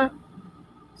once na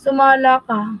sumala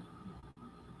ka,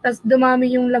 tas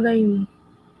dumami yung lagay mo.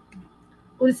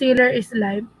 Concealer is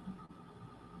live.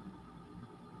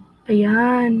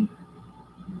 Ayan.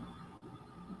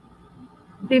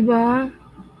 Diba?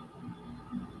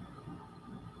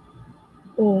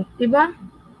 Oh, diba?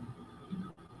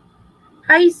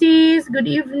 Hi sis, good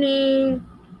evening.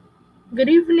 Good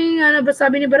evening. Ano ba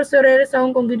sabi ni Barsorere sa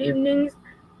Hong Kong? Good evening.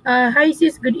 Hi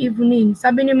sis, good evening.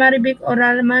 Sabi ni Marivic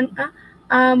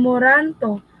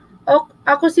Moranto.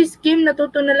 Ako si Kim,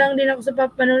 natuto na lang din ako sa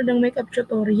papanood ng makeup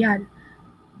tutorial.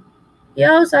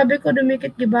 Yo, sabi ko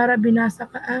dumikit gibara, bilasa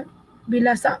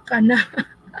ka na.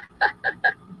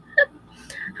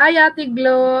 Hi Ate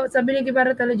Glo, sabi ni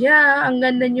Gibara talaga, ang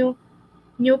ganda nyo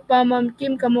pa Ma'am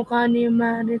Kim, kamukha ni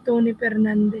Maritoni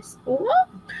Fernandez. Oo,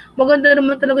 maganda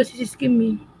naman talaga si Sis Kim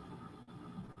eh.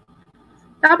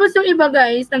 Tapos yung iba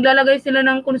guys, naglalagay sila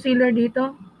ng concealer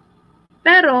dito.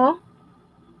 Pero,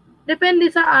 depende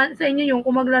sa inyo yung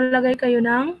kung maglalagay kayo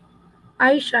ng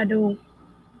eyeshadow.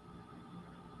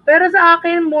 Pero sa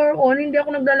akin, more on, hindi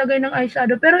ako naglalagay ng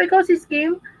eyeshadow. Pero ikaw, Sis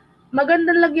Kim,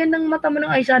 magandang lagyan ng mata mo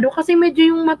ng eyeshadow kasi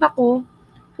medyo yung mata ko,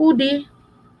 hoodie.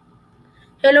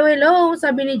 Hello,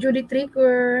 sabi ni Judith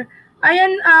Tricker.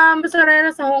 Ayan,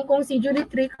 Basarera sa Hong Kong, si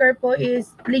Judith Tricker po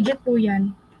is legit po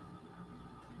yan.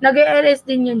 Nag-ELS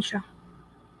din yan siya.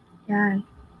 Yan.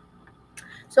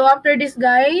 So, after this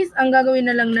guys, ang gagawin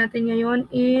na lang natin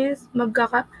ngayon is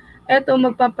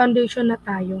magpa-foundation na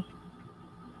tayo.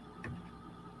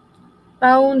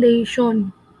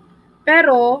 Foundation.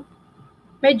 Pero,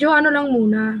 medyo ano lang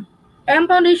muna.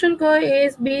 Ang foundation ko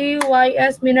is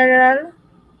BYS Mineral.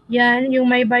 Yan,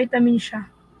 yung may vitamin siya.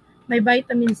 May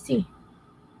vitamin C.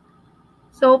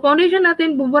 So, foundation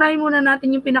natin, buburahin muna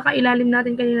natin yung pinakailalim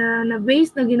natin kanina na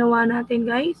base na ginawa natin,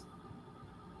 guys.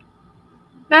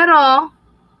 Pero,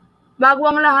 bago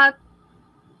ang lahat,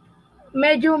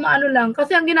 medyo maano lang.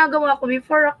 Kasi ang ginagawa ko,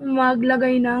 before ako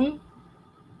maglagay ng,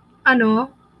 ang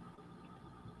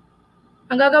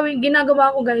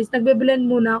ginagawa ko, guys, nagbe-blend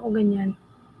muna ako ganyan.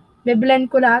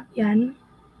 Be-blend ko lahat yan.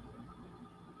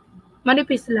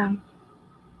 Manipis lang.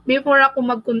 Before ako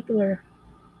mag-contour.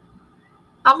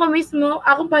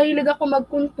 Ako pahilig ako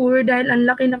mag-contour dahil ang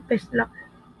laki ng peslak.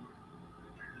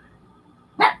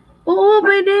 Oo,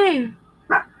 pwede.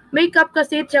 Makeup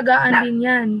kasi tiyagaan din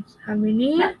yan. Sabi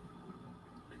ni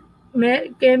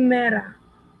Kemera.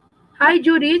 Hi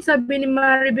Judith, sabi ni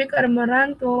Maribek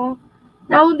Armaranto.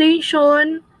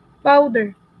 Foundation,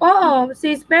 powder. Oo,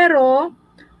 sis, pero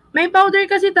may powder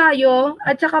kasi tayo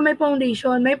at saka may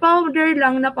foundation. May powder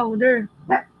lang na powder.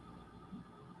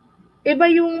 Iba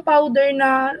yung powder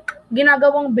na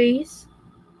ginagawang base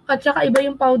at saka iba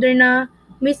yung powder na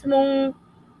mismong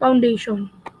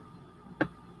foundation.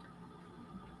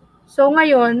 So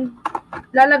ngayon,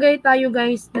 lalagay tayo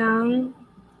guys ng,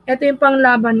 ito yung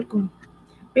panglaban ko.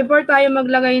 Before tayo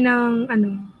maglagay ng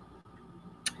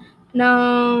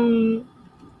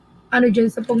dyan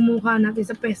sa pagmukha natin,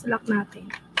 sa peslak natin.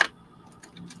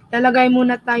 Lalagay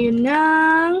muna tayo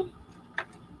ng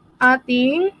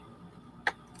ating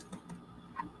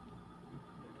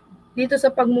dito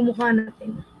sa pagmumukha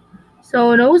natin.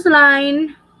 So, nose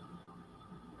line.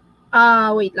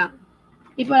 Wait lang.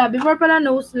 Before pala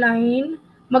nose line,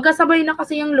 magkasabay na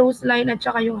kasi yung nose line at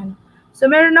saka yung So,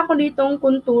 meron ako ditong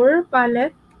contour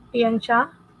palette. Ayan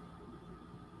siya.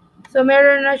 So,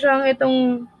 meron na siyang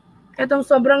itong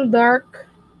sobrang dark.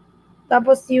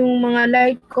 Tapos, yung mga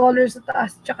light colors sa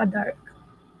taas, tsaka dark.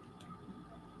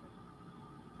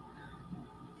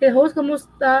 Hey, host,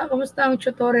 kumusta? Kumusta ang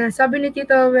tutorial? Sabi ni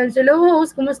Tito Wells, hello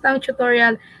host, kumusta ang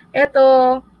tutorial?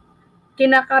 Ito,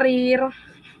 kinakarir.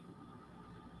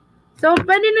 So,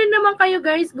 pwede na naman kayo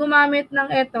guys gumamit ng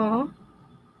ito,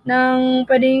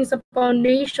 pwedeng sa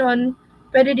foundation,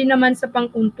 pwede din naman sa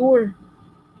pang-contour.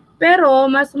 Pero,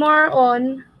 mas more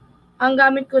on, ang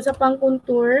gamit ko sa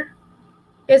pang-contour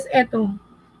is ito.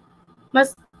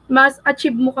 Mas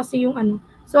achieve mo kasi yung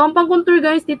So, ang pang-contour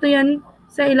guys, dito yan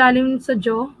sa ilalim sa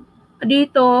jaw.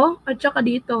 Dito, at saka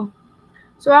dito.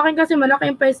 So, akin kasi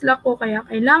malaki yung peslak ko, kaya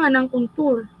kailangan ng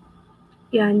contour.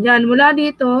 Yan, dyan. Mula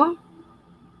dito,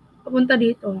 papunta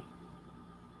dito.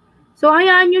 So,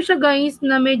 hayaan nyo siya guys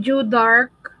na medyo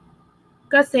dark.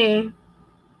 Kasi,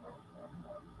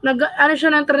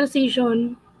 siya ng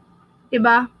transition.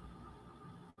 Diba?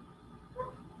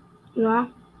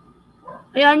 Diba?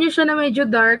 Hayaan nyo siya na medyo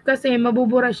dark kasi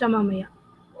mabubura siya mamaya.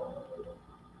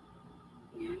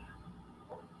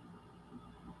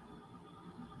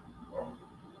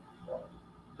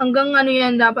 Hanggang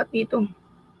yan dapat dito.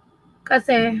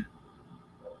 Kasi,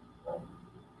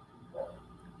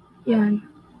 yan.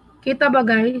 Kita ba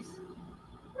guys?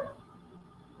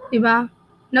 Diba?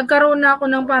 Nagkaroon na ako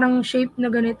ng parang shape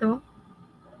na ganito.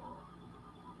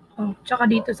 Oh, tsaka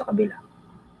dito sa kabila.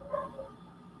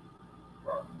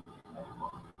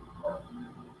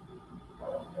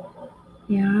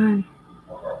 Yan.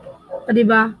 O,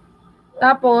 diba?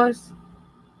 Tapos,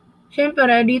 syempre,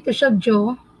 dito siya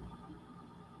jaw.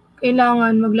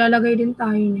 Kailangan maglalagay din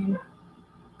tayo niyan.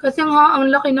 Kasi ang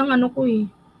laki ng ko eh.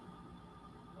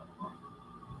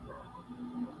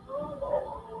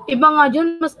 Iba nga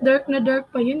dyan, mas dark na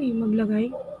dark pa yun eh, maglagay.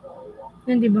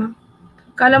 Yan, diba?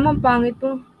 Kala mo pangit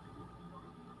to.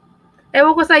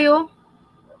 Ewan ko sa'yo.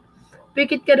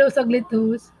 Pikit ka daw saglit,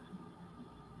 host.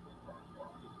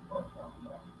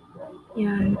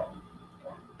 Yan.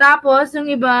 Tapos, yung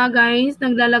iba, guys,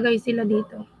 naglalagay sila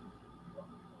dito.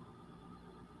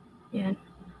 Yan.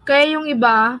 Kaya yung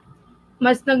iba,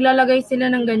 mas naglalagay sila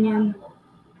ng ganyan.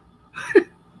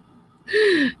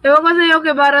 Ewan ko sa'yo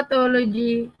kay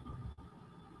Baratology.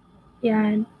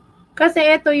 Yan. Kasi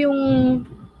ito yung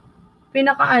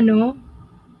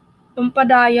yung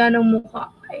padaya ng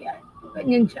mukha. Ayan.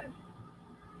 Ganyan siya.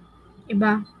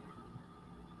 Diba?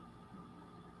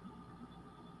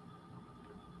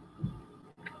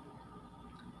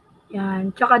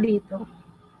 Yan. Tsaka dito.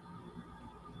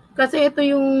 Kasi ito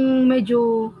yung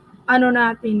medyo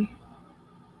natin.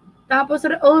 Tapos,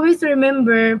 always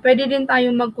remember, pwede din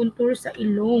tayong mag-contour sa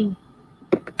ilong.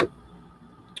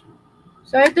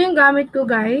 So, ito yung gamit ko,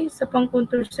 guys, sa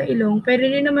pang-contour sa ilong. Pwede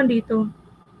din naman dito.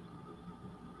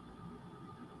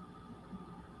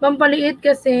 pampaliit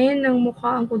kasi ng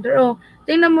mukha ang contour. Oh,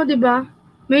 tingnan mo, 'di ba?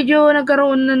 Medyo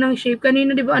nagkaroon na ng shape.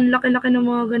 Kanina, 'di ba, ang laki-laki ng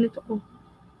mga ganito ko.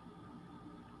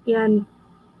 Yan,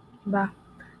 'di ba?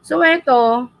 So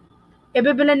ito,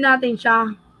 ibibilad natin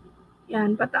siya.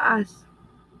 Yan, pataas.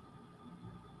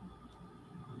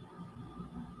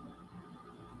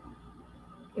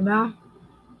 Diba?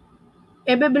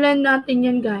 I-blend natin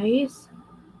yan, guys.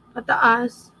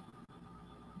 Pataas.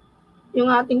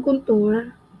 Yung ating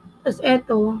contour. Tapos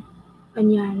eto,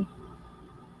 ganyan.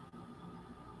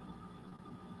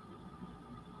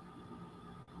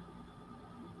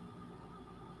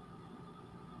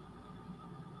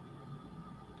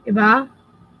 Diba?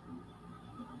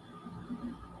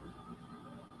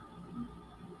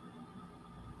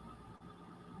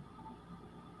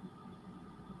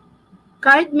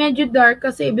 Kahit medyo dark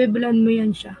kasi i-blend mo yan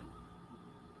siya.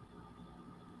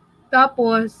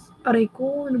 Tapos, aray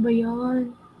ko, ano ba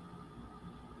yan?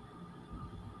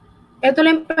 Ito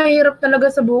lang pahirap talaga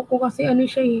sa buhok ko kasi ano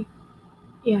siya eh.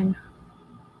 Yan.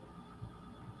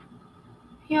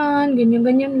 Yan,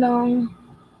 ganyan-ganyan lang.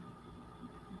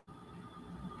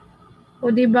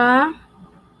 O, diba?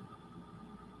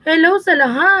 Hello sa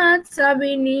lahat,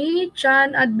 sabi ni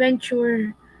Chan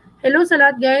Adventure. Hello sa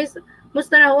lahat, guys.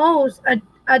 Musta na host?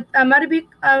 At Maribik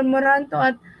Amaranto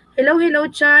at hello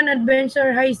Chan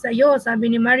Adventure. Hi sa'yo, sabi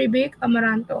ni Maribik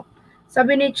Amaranto.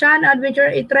 Sabi ni Chan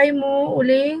Adventure, itry mo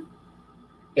uling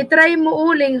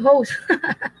host.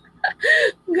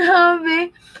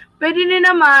 Grabe. Pwede din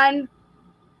naman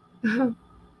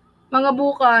mga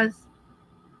bukas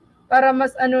para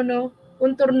mas ano no,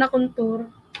 kuntur na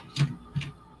kuntur.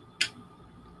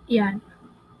 Yan.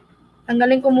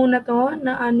 Tanggalin ko muna to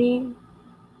na ani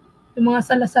yung mga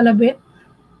salasalabit.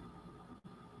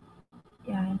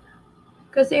 Yan.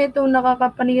 Kasi ito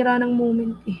nakakapanira ng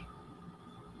moment eh.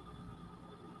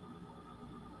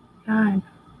 Yan.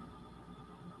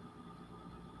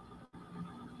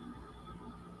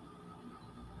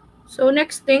 So,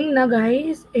 next thing na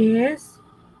guys is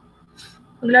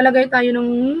maglalagay tayo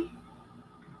ng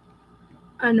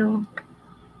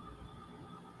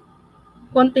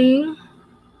konting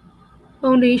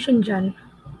foundation dyan.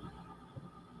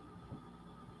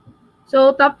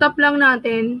 So, tap-tap lang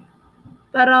natin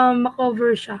para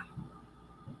makover siya.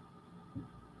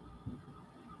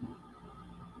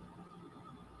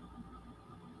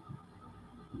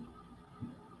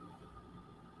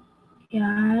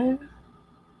 Yan.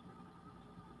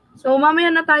 So, mamaya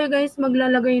na tayo guys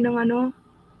maglalagay ng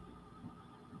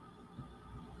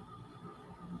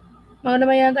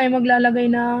mamaya na tayo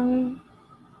maglalagay ng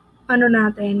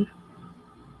natin.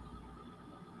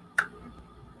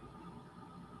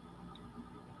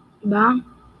 Diba?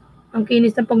 Ang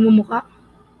kinis ng pagmumuka.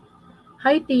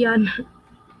 Hi, Tian.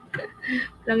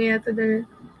 Lang yata dahil.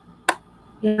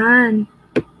 Yan.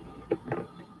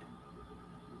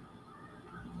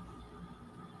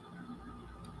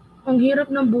 Ang hirap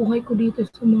ng buhay ko dito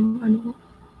sa mga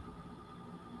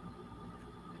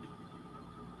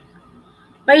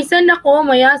Paisan ako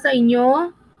maya sa inyo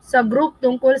sa group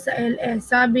tungkol sa LS.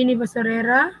 Sabi ni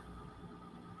Basorera.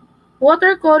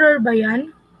 Watercolor ba yan?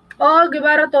 Oo,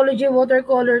 Gibaratology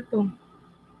watercolor to.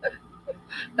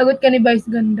 Lagot ka ni Vice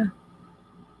Ganda.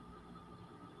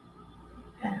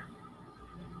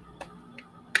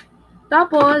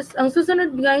 Tapos, ang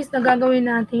susunod guys na gagawin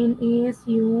natin is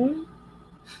yung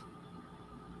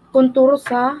contour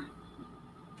sa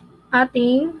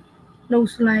ating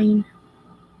nose line.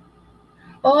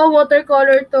 Oo,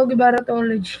 watercolor to,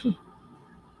 Gibaratology.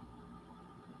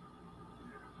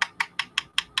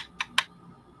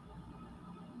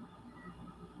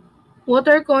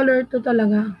 Watercolor to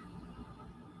talaga.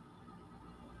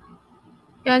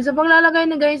 Yan, sa paglalagay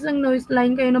na guys ng nose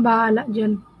line, kayo na bahala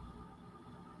dyan.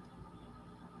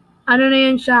 Ano na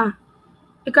yan siya?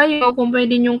 Kayo, kung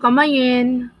pwede nyong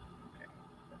kamayin,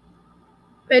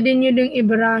 pwede nyo ding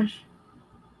i-brush.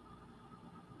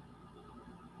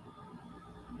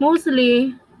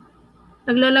 Mostly,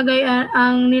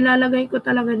 ang nilalagay ko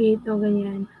talaga dito,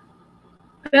 ganyan.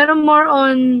 Pero more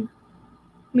on,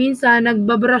 minsan,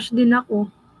 nagbabrush din ako.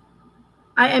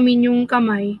 I mean, yung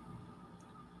kamay.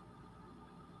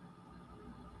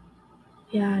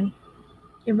 Yan.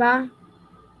 Diba?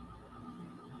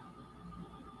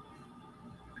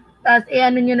 Tapos,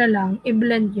 i-ano nyo na lang,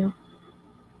 i-blend nyo.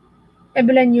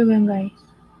 I-blend nyo yan, guys.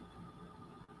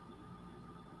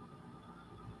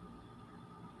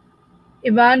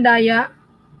 Iba ang daya.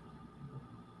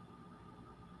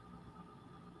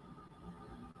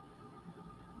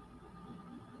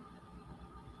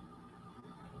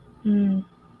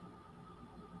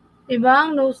 Diba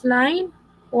ang nose line?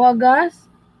 Wagas.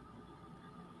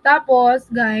 Tapos,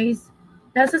 guys,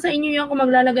 Nasa sa inyo yan kung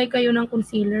maglalagay kayo ng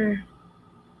concealer.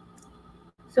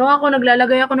 So ako,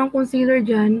 naglalagay ako ng concealer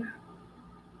dyan.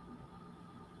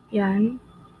 Yan.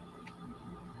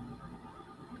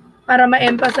 Para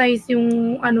ma-emphasize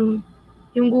yung,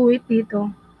 yung guhit dito.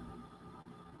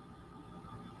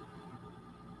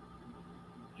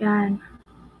 Yan.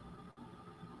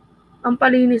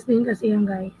 Pampalinis din kasi yan,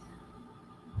 guys.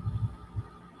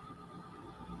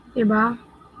 Diba?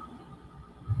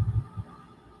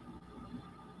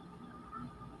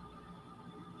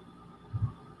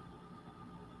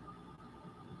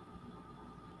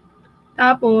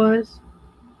 Tapos,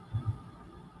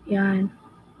 yan.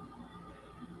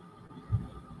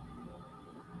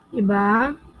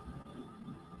 Diba?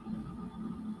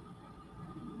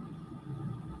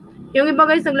 Yung iba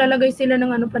guys, naglalagay sila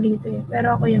ng ano pa dito eh.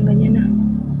 Pero ako yung ganyan na.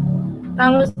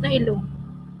 Tangos na ilong.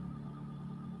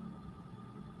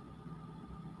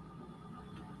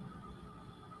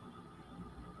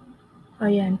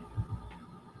 Ayan.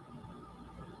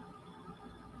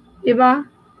 Diba?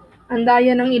 Ang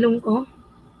daya ng ilong ko.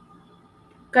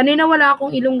 Kanina wala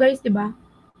akong ilong guys, diba?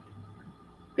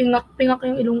 Pingak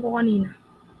yung ilong ko kanina.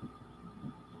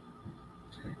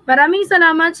 Maraming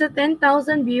salamat sa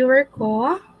 10,000 viewer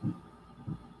ko.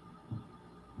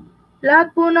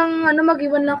 Lahat po ng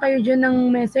mag-iwan lang kayo dyan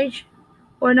ng message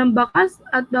or ng bakas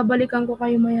at babalikan ko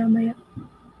kayo maya-maya.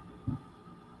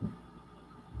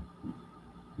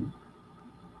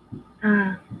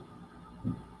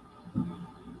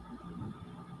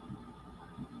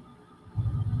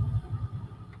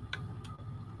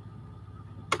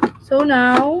 So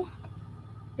now,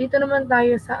 dito naman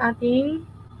tayo sa ating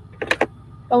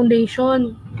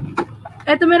foundation.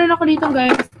 Ito meron ako dito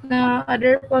guys na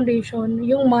other foundation,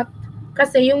 yung matte.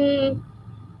 Kasi yung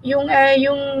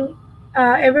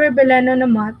Everbelena na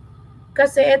matte,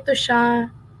 kasi ito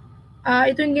siya,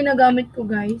 ito yung ginagamit ko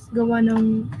guys, gawa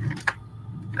ng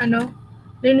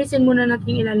linisin muna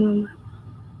natin ilalim.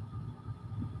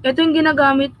 Ito yung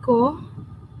ginagamit ko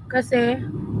kasi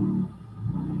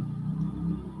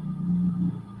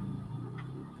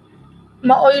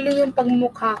ma-oily yung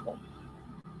pagmukha ko.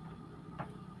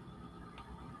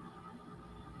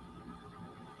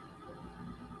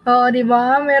 Oo, di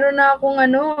ba? Meron na akong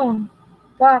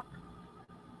pak.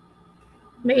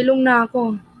 May ilong na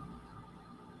ako.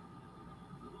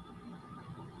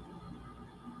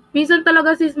 Minsan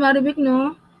talaga sis Maribik,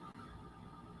 no?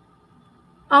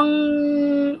 Ang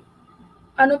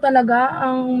talaga,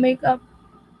 ang makeup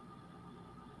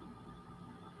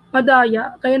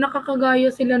madaya. Kaya nakakagaya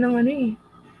sila ng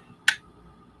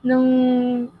ng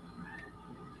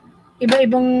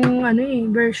iba-ibang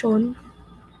version.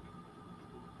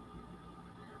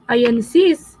 Ayan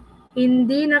sis,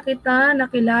 hindi na kita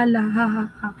nakilala.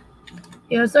 Hahaha.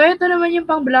 So ito naman yung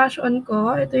pang blush on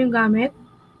ko. Ito yung gamit.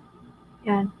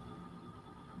 Yan.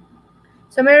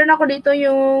 So meron ako dito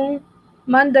yung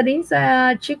Mandarin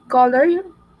sa cheek color.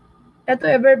 Ito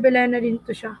Everbelena din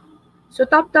to siya. So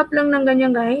top lang ng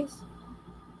ganyan guys.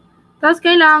 Tapos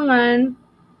kailangan,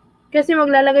 kasi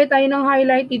maglalagay tayo ng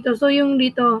highlight dito. So yung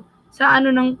dito, sa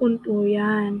ng punto,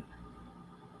 yan.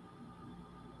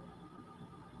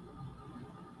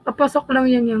 Papasok lang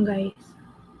yan guys.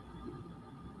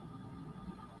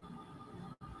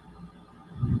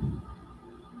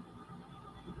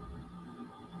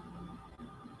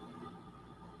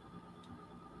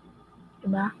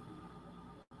 Diba?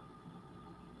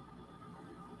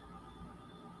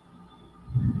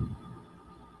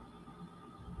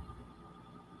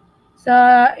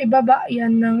 Sa ibaba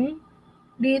yan ng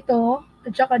dito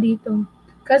at saka dito.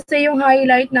 Kasi yung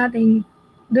highlight natin,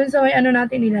 dun sa may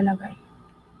natin ilalagay.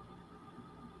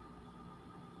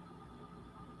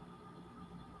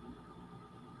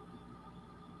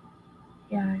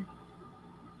 Yan.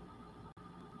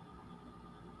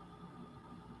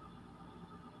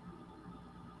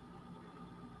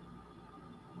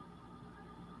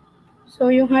 So,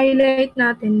 yung highlight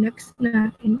natin, next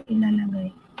natin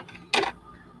ilalagay.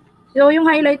 So, yung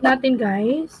highlight natin,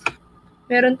 guys,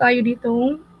 meron tayo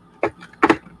ditong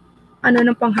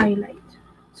ng pang-highlight.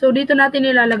 So, dito natin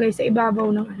ilalagay sa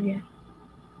ibabaw ng yan.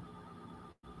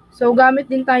 So,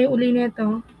 gamit din tayo uli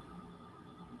nito.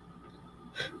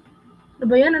 Ano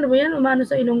ba yan? Umano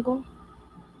sa ilong ko.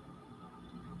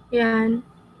 Yan.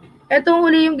 Ito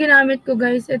uli yung ginamit ko,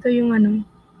 guys. Ito yung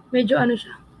medyo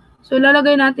siya. So,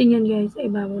 lalagay natin yan, guys, sa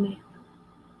ibabaw na yan.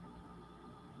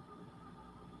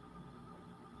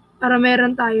 Para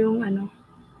meron tayong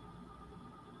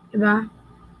diba?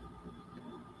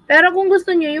 Pero kung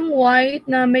gusto niyo yung white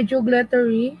na medyo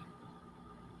glittery,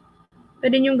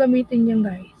 pwede nyo gamitin yan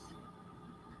guys.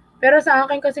 Pero sa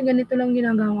akin kasi ganito lang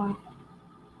ginagawa ko.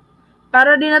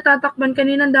 Para di natatakban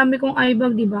kanina, ang dami kong eye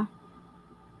bag, di ba?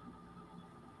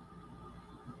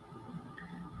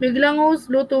 Biglang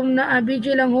host, luto na,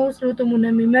 BJ lang host, luto mo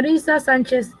na. Marisa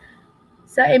Sanchez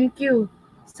sa MQ,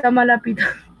 sa malapit.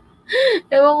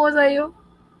 Ewan ko sa'yo.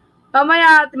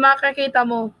 Mamaya, makakita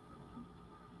mo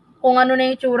kung ano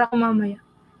na yung itsura ko mamaya.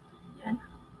 Yan.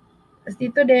 Tapos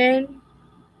dito din.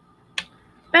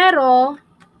 Pero,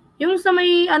 yung sa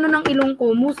may ano ng ilong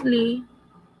ko, mostly,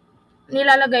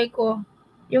 nilalagay ko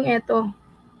yung eto.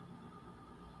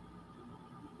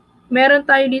 Meron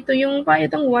tayo dito yung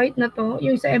itong white na to,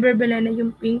 yung sa Everbelena,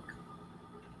 yung pink.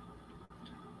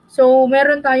 So,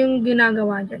 meron tayong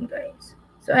ginagawa dyan, guys.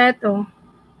 So, eto.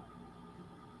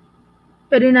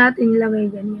 Pwede natin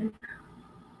ilagay ganyan.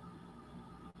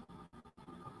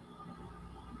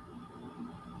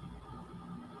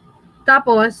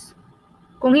 Tapos,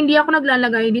 kung hindi ako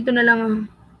naglalagay, dito na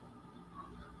lang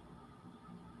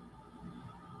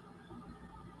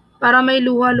para may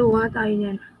luha-luha tayo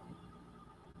niyan.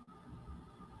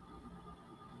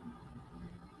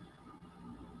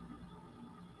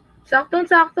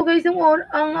 Saktong-sakto guys ang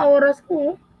oras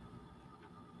ko.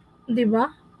 'Di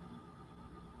ba?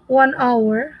 1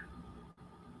 hour.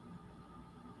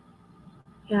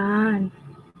 Yan.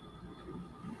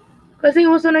 Kasi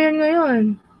uso na yan ngayon.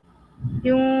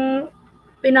 Yung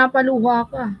pinapaluha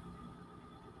ka.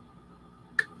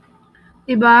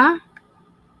 'Di ba?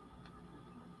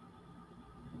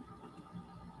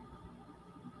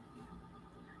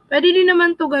 Pwede din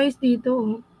naman to guys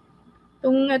dito.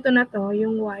 Itong ito na to,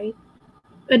 yung white.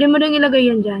 Pwede mo rin ilagay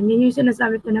yan dyan. Yan yung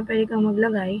sinasabi ko na pwede kang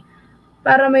maglagay.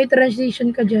 Para may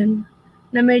transition ka dyan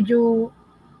na medyo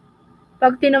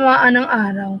pag tinamaan ng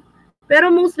araw. Pero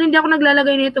mostly hindi ako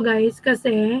naglalagay nito guys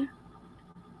kasi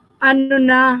ano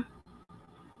na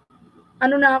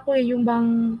ako yung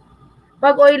bang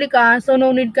pag oily ka, so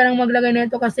no need ka nang maglagay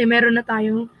nito kasi meron na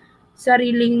tayong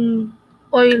sariling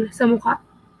oil sa mukha.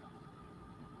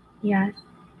 Yan.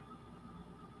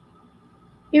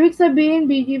 Ibig sabihin,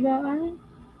 BG ba?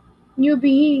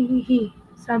 Newbie,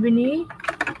 sabi ni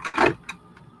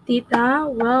Tita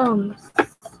Wilms.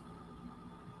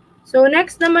 So,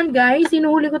 next naman guys,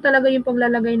 sinuhuli ko talaga yung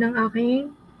paglalagay ng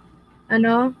aking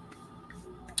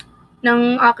ng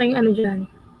aking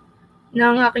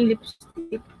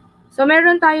lipstick. So,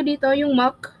 meron tayo dito yung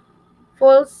MAC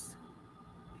False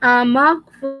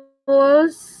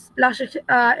Lash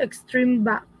Extreme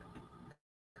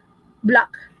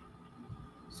Black.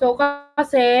 So,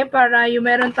 kasi para yung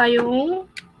meron tayong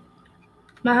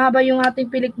mahaba yung ating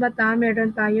pilik mata, meron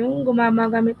tayong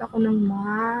gumagamit ako ng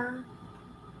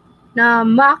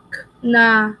MAC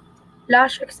na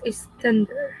Lash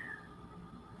Extender.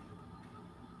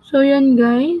 So, yan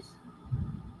guys.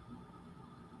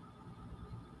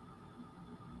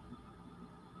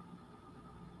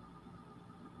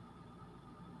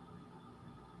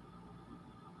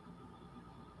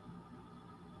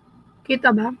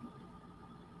 Kita ba?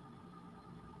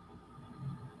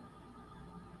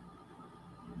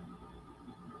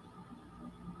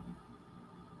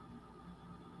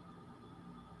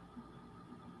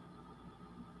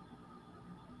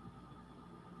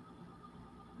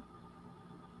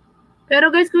 Pero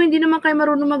guys, kung hindi naman kayo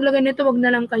marunong maglagay nito, wag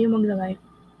na lang kayo maglagay.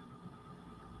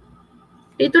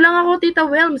 Dito lang ako, Tita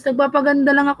Wilms.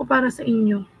 Nagpapaganda lang ako para sa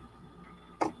inyo.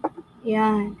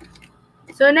 Yan.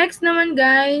 So, next naman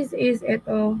guys is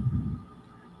ito.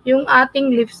 Yung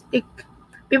ating lipstick.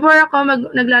 Before ako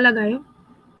naglalagay.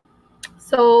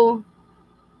 So,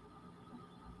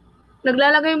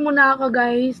 naglalagay muna ako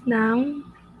guys ng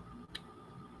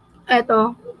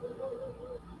ito.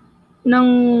 Ng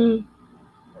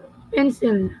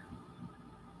pencil.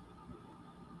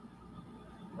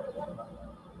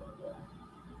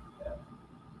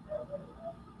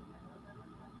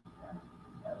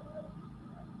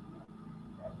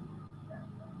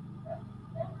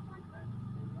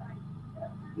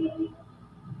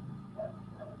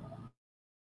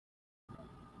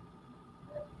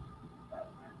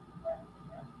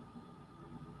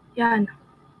 Yan.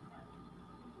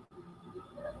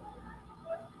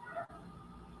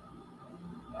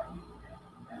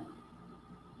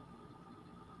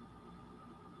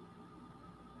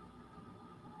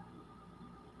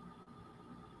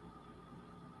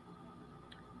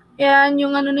 Yan,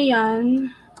 yung ano na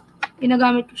yan,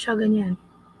 ginagamit ko siya ganyan.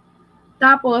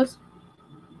 Tapos,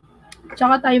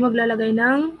 tsaka tayo maglalagay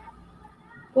ng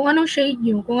kung anong shade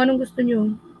nyo, kung anong gusto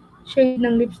nyo, shade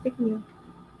ng lipstick nyo.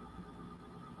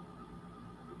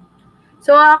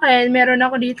 So, akin, meron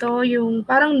ako dito yung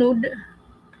parang nude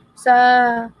sa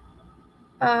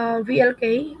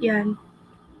VLK. Yan.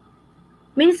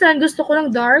 Minsan, gusto ko lang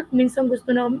dark. Minsan,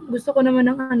 gusto ko naman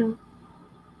ng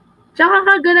Tsaka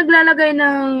ka naglalagay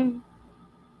ng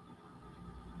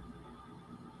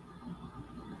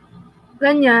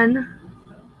ganyan.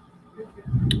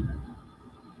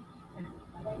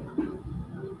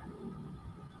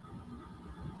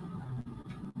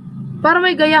 Para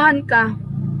may gayahan ka.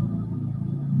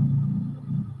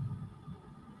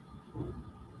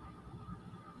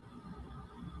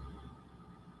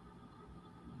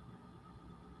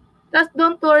 Tapos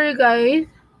don't worry guys,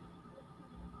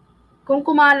 kung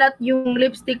kumalat yung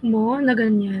lipstick mo na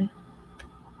ganyan.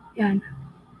 Yan.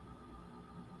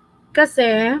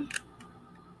 Kasi,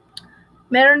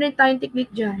 meron din tayong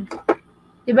technique dyan.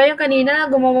 Diba yung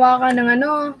kanina, gumawa ka ng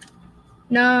ano,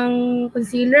 ng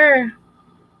concealer.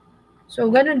 So,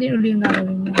 ganun din uli yung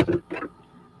gagawin mo.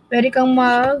 Pwede kang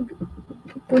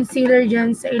mag-concealer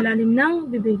dyan sa ilalim ng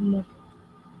bibig mo.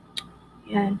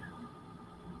 Yan.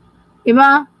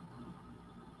 Diba?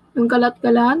 Yung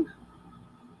kalat-kalat.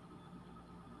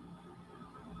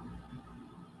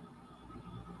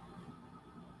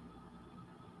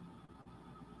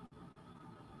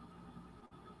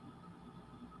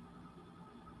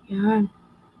 Yan.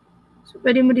 So,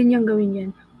 pwede mo din yung gawin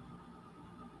yan.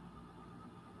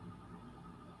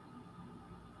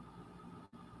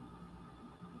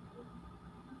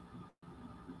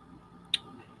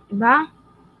 Diba?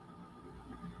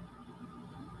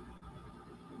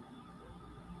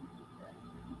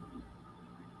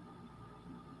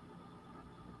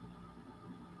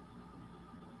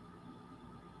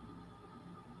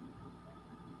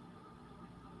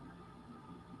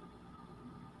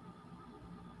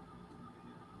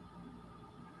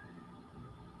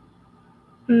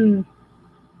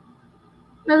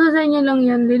 Nasa sa inyo lang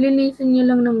yan. Lilinisin nyo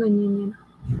lang ng ganyan yan.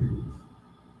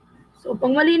 So,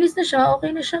 pag malinis na siya,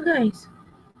 okay na siya, guys.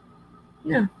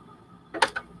 Na.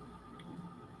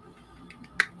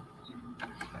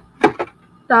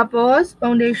 Tapos,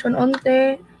 foundation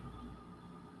onte.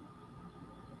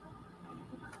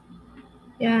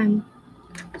 Yan.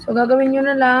 So, gagawin nyo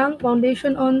na lang.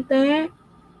 Foundation onte.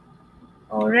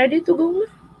 Oh, ready to go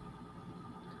na.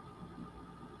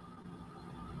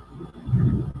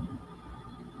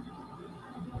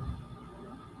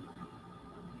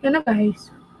 Yan na,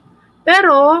 guys.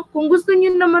 Pero, kung gusto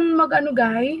niyo naman mag-ano,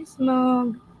 guys,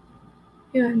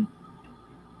 yan.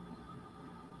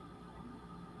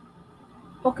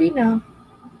 Okay na.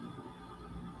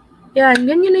 Yan,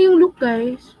 ganyan na yung look,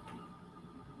 guys.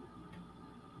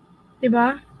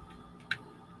 Diba?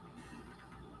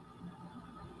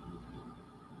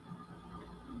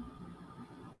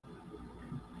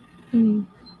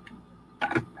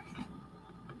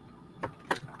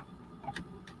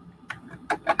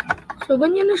 So,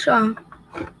 ganyan na siya.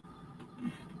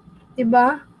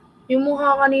 Diba? Yung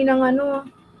mukha kaninang ano.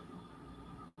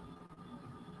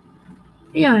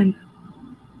 Ayan.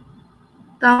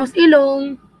 Tapos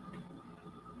ilong.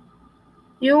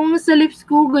 Yung sa lips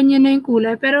ko, ganyan na yung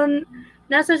kulay. Pero,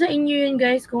 nasa sa inyo yun,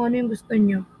 guys, kung ano yung gusto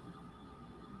nyo.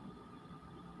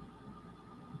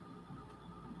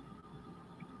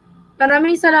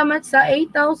 Maraming salamat sa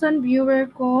 8,000 viewer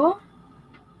ko.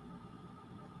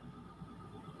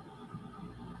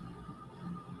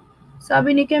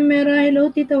 Sabi ni Camera,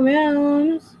 hello Tita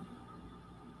Welms.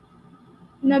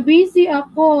 Na-busy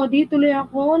ako. Di tuloy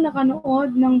ako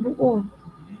nakanood ng buo.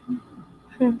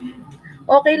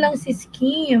 Okay lang si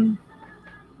Skim.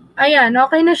 Ayan,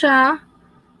 okay na siya.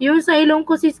 Yung sa ilong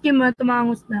ko si Skim,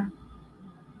 tumangos na.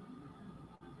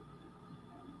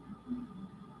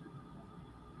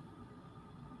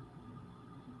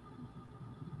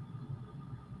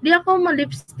 Di ako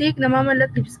ma-lipstick,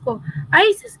 namamalat lips ko.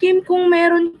 Ay, sa Skim, kung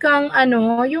meron kang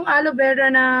ano, yung aloe vera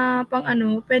na pang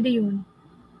ano, pwede yun.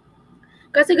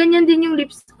 Kasi ganyan din yung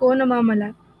lips ko,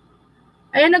 namamalat.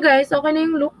 Ayan na guys, okay na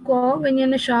yung look ko.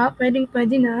 Ganyan na siya. Pwede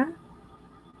na.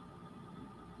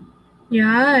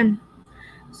 Yan.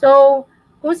 So,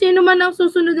 kung sino man ang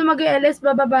susunod na mag-LS,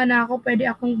 bababa na ako. Pwede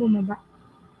akong bumaba.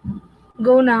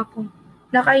 Go na ako.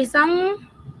 Nakaisang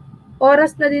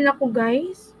oras na din ako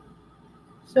guys.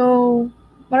 So,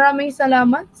 maraming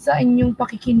salamat sa inyong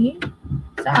pakikinig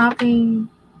sa aking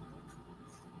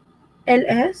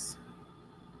LS.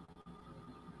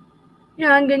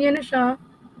 Yan, ganyan na siya.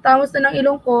 Tamos na ng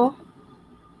ilong ko.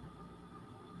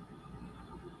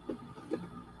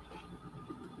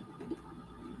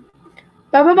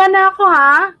 Bababa na ako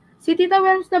ha. Si Tita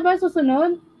Welms na ba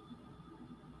susunod?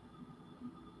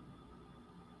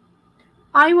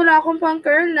 Ay, wala akong pang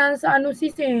curl na sa ano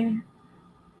sis eh.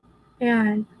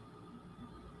 Ayan.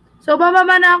 So,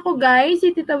 bababa na ako guys. Si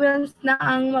Tita Welms na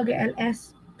ang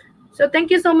mag-LS. So,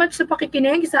 thank you so much sa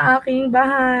pakikinig sa aking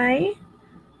bahay.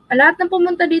 Lahat ng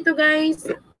pumunta dito guys,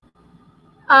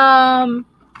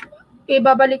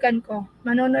 ibabalikan ko.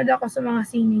 Manonood ako sa mga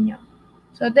sine niyo.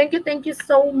 So, thank you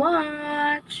so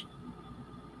much.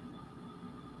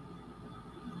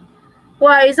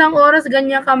 Wah, isang oras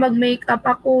ganyan ka mag-makeup.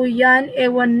 Ako yan,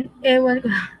 ewan ko.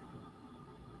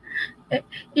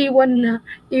 Iwan na,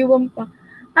 iwan pa.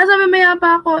 Sabi maya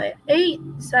pa ako,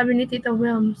 8, sabi ni Tita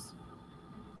Wilms.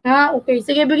 Okay.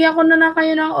 Sige, bigyan ko na lang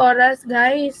kayo ng oras,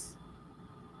 guys.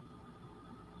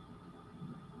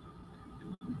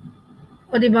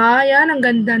 O, diba? Yan, ang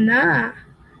ganda na.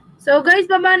 So, guys,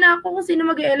 baba na ako kung sino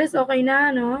mag-LS, okay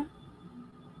na, no?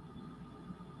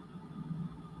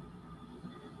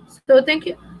 So, thank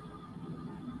you.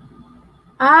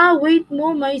 Wait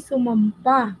mo, may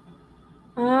sumampa.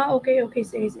 Okay.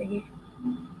 Sige.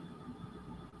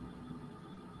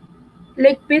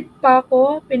 Ligpit pa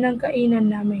ako, pinagkainan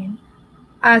namin.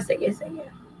 Sige.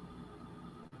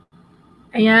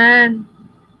 Ayan.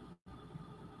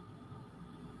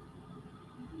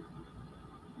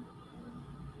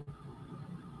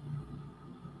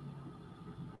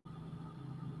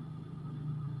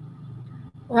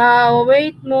 Wow,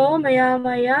 wait mo,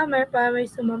 maya-maya, may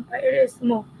sumampa, iris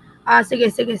mo.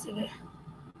 Sige. Sige,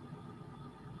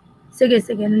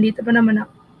 nandito pa naman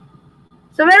ako.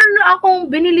 So, meron na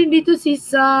akong binili dito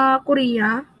sa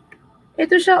Korea.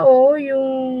 Ito siya,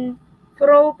 yung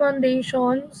Pro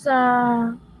Foundation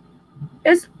sa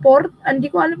Sport. Hindi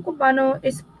ko alam kung paano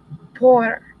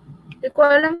Sport. Hindi ko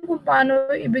alam kung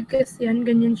paano ibigkas yan.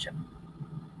 Ganyan siya.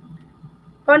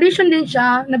 Foundation din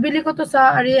siya. Nabili ko to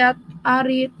sa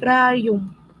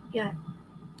Aritrarium. Yan.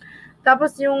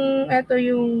 Tapos yung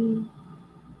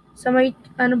sa may,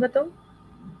 ano ba to?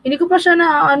 Hindi ko pa siya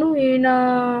na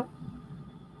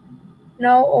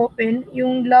open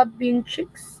yung Love Bean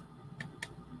Chicks.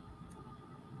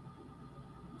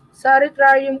 Sa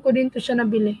Aritrarium ko din to siya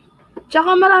nabili.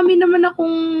 Tsaka marami naman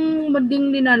akong mading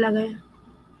nilalagay.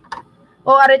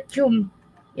 Aretium.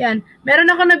 Yan. Meron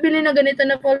ako nabili na ganito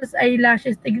na false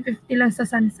eyelashes. Tig 50 lang sa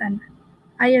Sansan.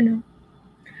 Ayan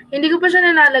Hindi ko pa siya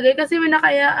nilalagay kasi may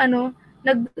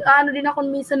din ako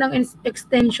minsan ng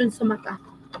extension sa mata.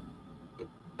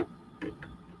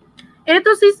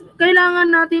 Ito sis, kailangan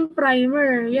natin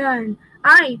primer. Yan.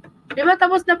 Di ba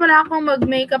tapos na pala akong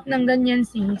mag-makeup ng ganyan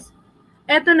sis?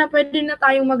 Eto na, pwede na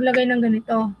tayong maglagay ng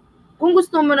ganito. Kung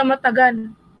gusto mo na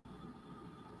matagal.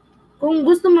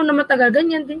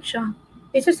 Ganyan din siya.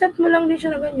 Isa-set mo lang din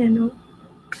siya na ganyan, no?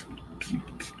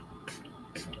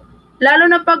 Lalo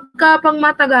na pagka pang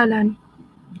matagalan,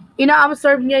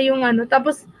 ina-absorb niya yung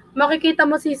tapos makikita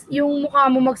mo sis, yung mukha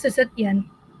mo magsiset yan.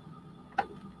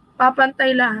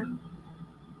 Papantay lahat.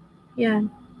 Yan.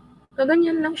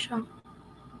 Kaganyan lang siya.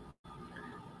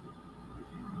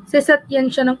 Siset yan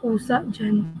siya ng kusa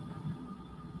dyan.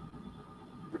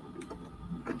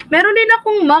 Meron din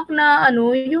akong MAC na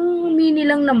yung mini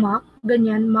lang na MAC.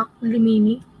 Ganyan, MAC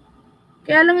mini.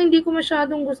 Kaya lang hindi ko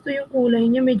masyadong gusto yung kulay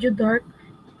niya. Medyo dark.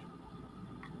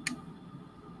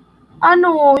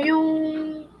 Yung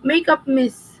makeup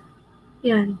mist.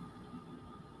 Yan.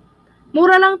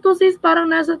 Mura lang to sis. Parang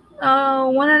nasa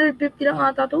 150 lang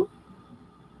ata to.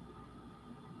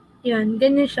 Yan,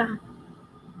 ganyan siya.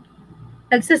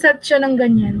 Nagsaset siya ng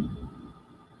ganyan.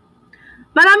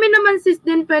 Marami naman sis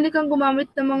din pwede kang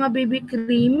gumamit ng mga baby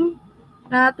cream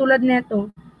na tulad nito,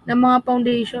 ng mga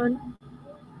foundation.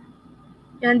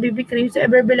 Yan, baby cream sa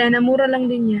Everbelena. Mura lang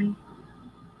din yan.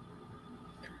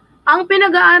 Ang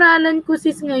pinag-aaralan ko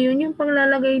sis ngayon, yung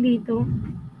panglalagay dito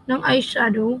ng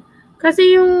eyeshadow.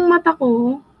 Kasi yung mata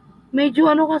ko, medyo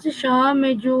kasi siya,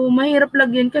 medyo mahirap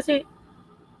lagyan kasi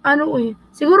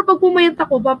siguro pag pumayat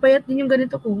ako, papayat din yung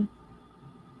ganito ko.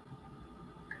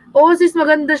 Sis,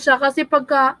 maganda siya kasi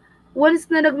pagka once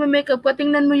na nagme-makeup ka,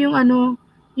 tingnan mo yung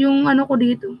ko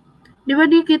dito. Di ba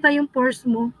di kita yung pores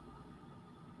mo?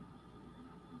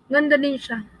 Ganda din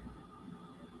siya.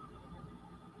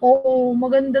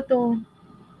 Maganda to.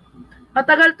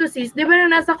 Matagal to sis. Di ba na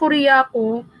nasa Korea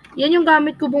ako, yan yung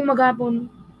gamit ko buong maghapon.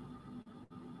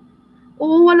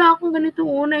 Wala akong ganito.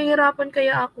 Nahihirapan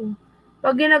kaya ako.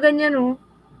 Pag ginaganyan,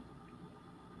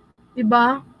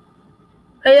 diba?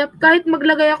 Kaya kahit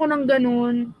maglagay ako ng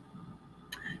ganun,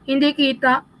 hindi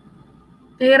kita.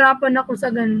 Nahihirapan ako sa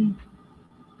ganun.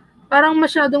 Parang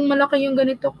masyadong malaki yung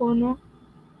ganito ko, no?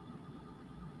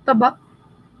 Taba.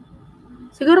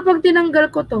 Siguro pag tinanggal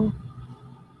ko to,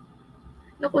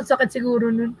 naku, sakit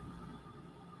siguro nun.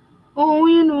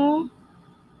 Yun.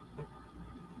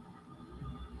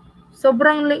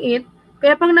 Sobrang liit.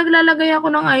 Kaya pag naglalagay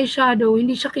ako ng eyeshadow,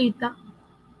 hindi siya kita.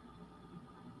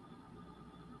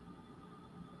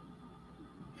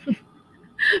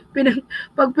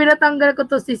 Pag pinatanggal ko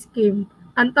to si Kim,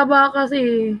 ang taba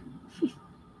kasi.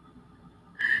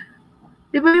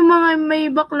 Di ba yung mga may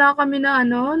bakla kami na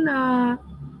ano, na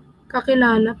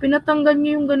kakilala, pinatanggal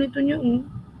niya yung ganito niya,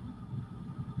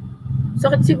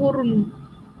 Sakit siguro nun.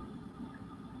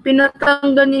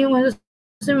 Pinatanggal niya yung ano,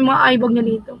 sa mga eyebag niya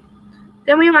dito.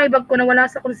 Tignan mo yung eyebag ko na wala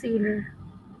sa concealer.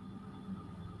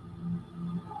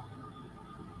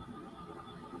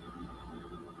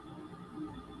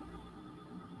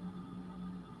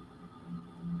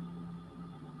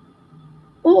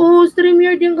 Oo,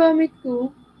 StreamYard yung gamit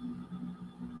ko.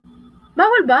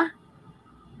 Bawal ba?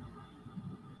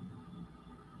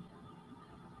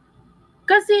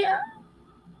 Kasi,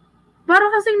 para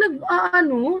kasing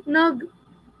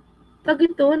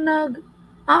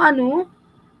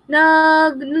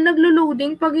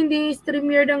naglo-loading pag hindi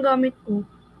StreamYard ang gamit ko.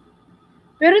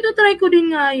 Pero ito try ko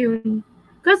din nga yun.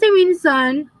 Kasi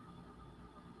minsan,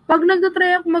 pag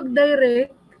nagtatry ako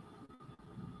mag-direct,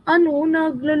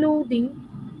 naglo-loading.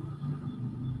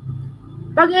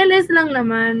 Pag LS lang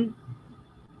naman.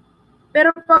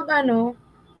 Pero pag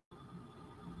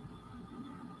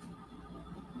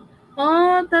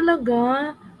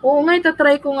talaga? Oo nga,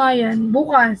 itatry ko nga yan.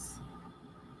 Bukas.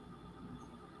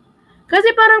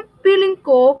 Kasi parang feeling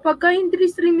ko, pagka hindi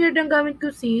StreamYard ang gamit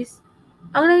ko, sis,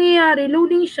 ang nangyayari,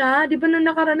 loading siya. Di ba na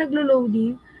nakaraan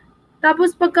naglo-loading?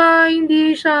 Tapos pagka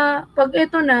hindi siya, pag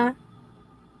eto na,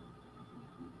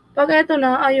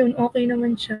 ayun, okay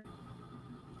naman siya.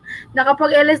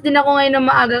 Nakapag-LS din ako ngayon na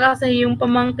maaga kasi yung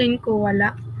pamangkin ko,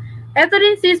 wala. Eto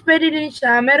din sis, pwede din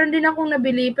siya. Meron din akong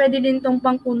nabili, pwede din tong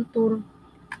pang contour.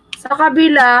 Sa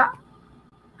kabila,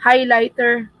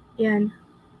 highlighter. Yan,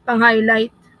 pang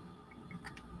highlight.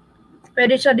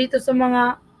 Pwede siya dito sa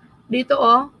mga, dito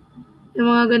yung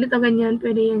mga ganito ganyan,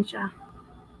 pwede yan siya.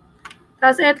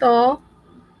 Tapos ito,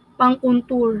 pang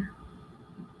contour.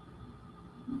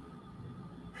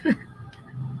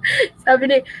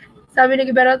 sabi ni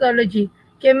Giberatology,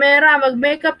 Kimera,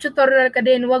 mag-makeup tutorial ka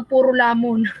din, wag puro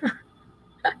lamon.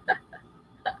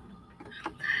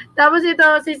 Tapos ito,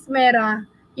 sis Mera,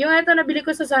 yung ito nabili ko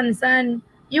sa Sansan,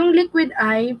 yung liquid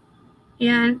eye,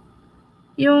 yan,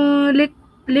 yung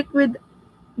liquid,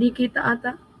 di kita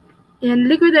ata, yan,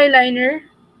 liquid eyeliner,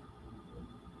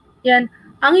 yan,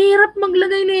 ang hirap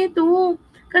maglagay nito,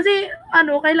 kasi,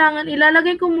 kailangan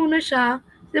ilalagay ko muna siya,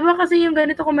 di ba kasi yung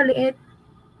ganito ko maliit,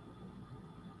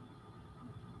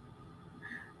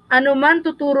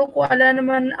 tuturo ko,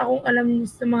 naman akong alam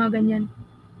sa mga ganyan.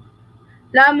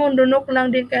 Lamon, dunok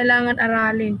lang din kailangan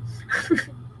aralin.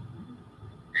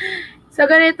 Sa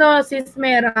ganito, sis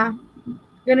Mera,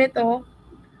 ganito,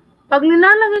 pag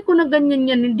nilalagay ko na ganyan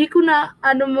yan, hindi ko na,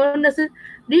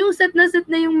 di yung set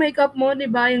na yung makeup mo, di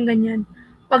ba, yung ganyan.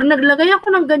 Pag naglagay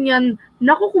ako ng ganyan,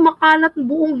 naku, kumakalat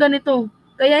buong ganito.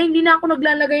 Kaya hindi na ako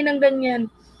naglalagay ng ganyan.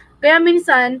 Kaya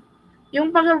minsan,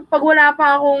 yung pag wala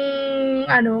pa akong,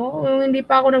 hindi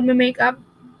pa ako nagme-makeup,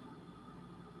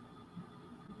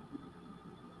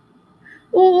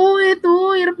 oo, ito,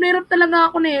 hirap na hirap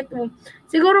talaga ako nito.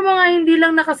 Siguro mga hindi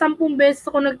lang nakasampung beses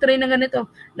ako nag-try ng ganito.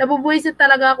 Nabubuisit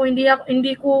talaga ako,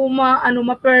 hindi ko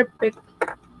ma-perfect.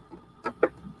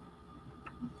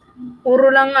 Puro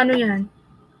lang yan.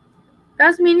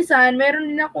 Tapos minsan, meron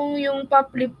din akong yung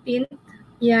pop lip tint.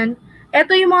 Yan.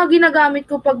 Ito yung mga ginagamit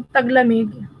ko pag taglamig.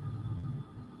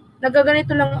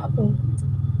 Nagaganito lang ako.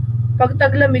 Pag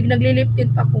taglamig, nagli-lip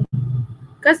tint ako.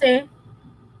 Kasi,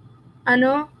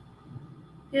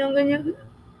 yung ganyan,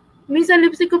 minsan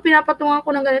lipstick ko pinapatungan ko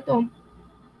ng ganito.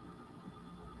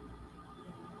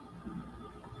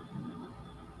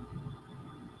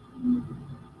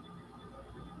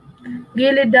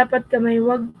 Gilid dapat kamay,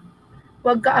 wag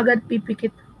ka agad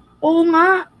pipikit. Oo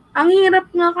nga, ang hirap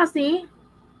nga kasi.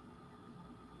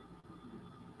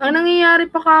 Ang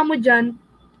nangyayari pa kamo dyan,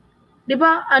 di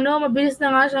ba, mabilis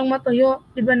na nga siyang matuyo.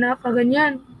 Di ba na,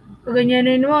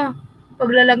 kaganyanin mo,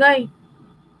 paglalagay.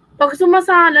 Pag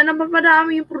sumasala,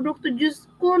 napapadami yung produkto, Diyos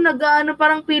ko,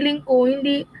 parang feeling ko,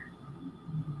 hindi,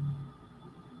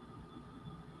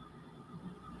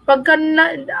 pagka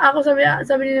ako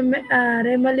sabi ni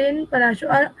Remalyn Palacio,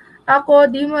 ako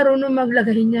di marunong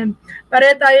maglagay niyan.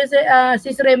 Pare tayo sa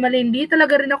sis Remalyn, di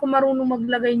talaga rin ako marunong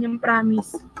maglagay niyan,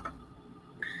 promise.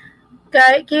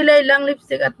 Kilay lang,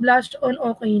 lipstick at blush on,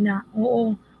 okay na.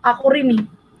 Oo, ako rin eh.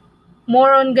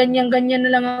 More on ganyan-ganyan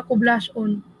na lang ako blush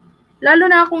on. Lalo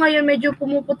na ako ngayon, medyo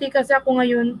pumuputi kasi ako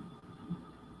ngayon.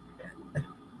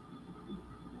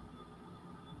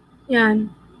 Yan.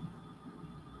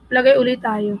 Lagay ulit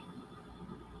tayo.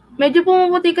 Medyo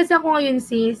pumuputi kasi ako ngayon,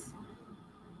 sis.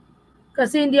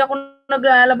 Kasi hindi ako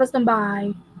naglalabas ng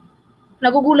bahay.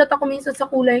 Nagugulat ako minsan sa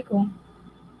kulay ko.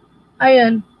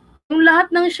 Ayan. Yung lahat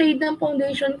ng shade ng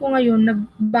foundation ko ngayon,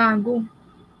 nagbago.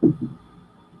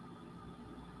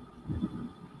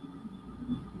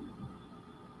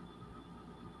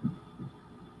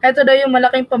 Ito daw yung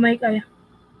malaking pamaykay.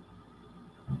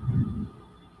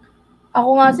 Ako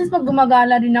nga sis, pag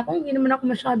gumagala din ako, hindi naman ako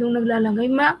masyadong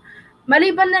naglalagay.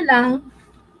 Maliban na lang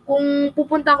kung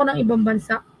pupunta ako ng ibang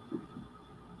bansa.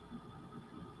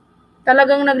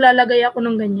 Talagang naglalagay ako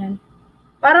ng ganyan.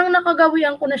 Parang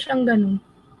nakagawian ko na siyang ganun.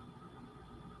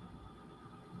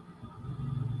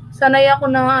 Sanay ako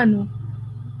na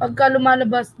pagka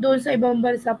lumalabas doon sa ibang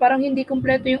bansa, parang hindi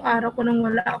kumpleto yung araw ko nang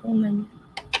wala akong ganyan.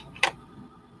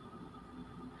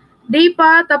 Day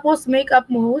pa, tapos makeup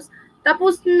mo host.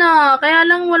 Tapos na, kaya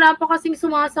lang wala pa kasing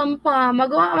sumasampa.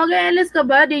 Mag-LS ka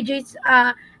ba, DJ,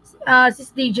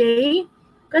 sis DJ?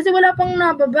 Kasi wala pang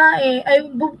nababae. Ay,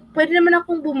 pwede naman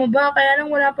akong bumaba, kaya lang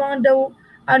wala pang daw,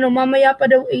 mamaya pa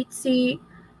daw 8 si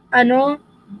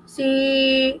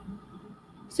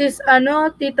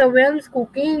Tita Welms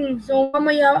cooking. So,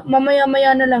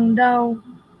 mamaya na lang daw.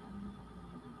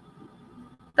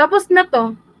 Tapos na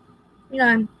to.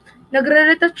 Yan.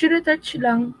 Nagre-retouch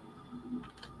lang.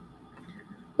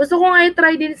 Gusto kong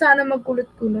i-try din sana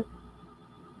magkulot-kulot.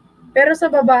 Pero sa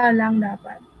baba lang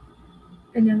dapat.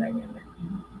 Ganyan.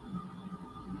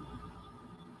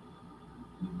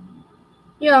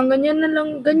 Yan,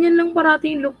 ganyan lang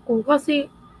parating look ko. Kasi,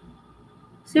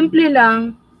 simple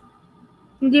lang.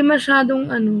 Hindi masyadong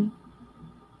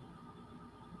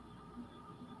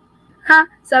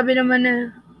sabi naman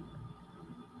na,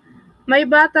 may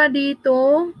bata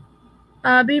dito,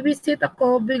 bibisit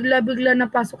ako, bigla-bigla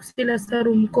napasok sila sa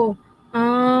room ko.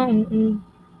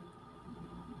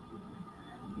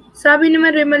 Sabi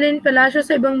naman Remalyn Palacio,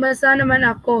 sa ibang bansa naman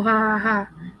ako, ha.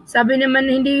 Sabi naman,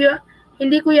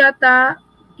 hindi ko yata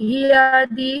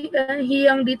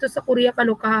hiyang dito sa Korea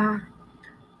Kaloka.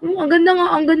 Ang ganda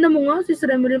mo nga, sis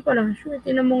Remalyn Palacio.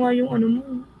 Tingnan mo nga yung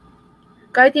mo.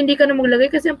 Kahit hindi ka na maglagay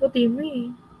kasi ang puti mo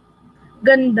eh.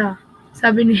 Ganda.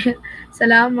 Sabi niya,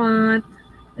 salamat.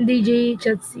 DJ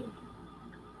Chatsi.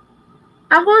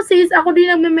 Ako sis, ako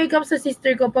din nagme-makeup sa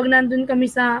sister ko pag nandun kami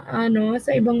sa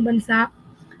sa ibang bansa.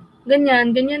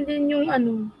 Ganyan din yung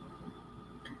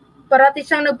parati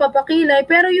siyang nagpapakilay,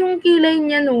 pero yung kilay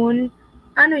niya noon,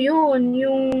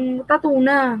 yung tattoo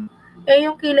na.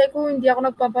 Yung kilay ko, hindi ako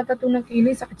nagpapatattoo ng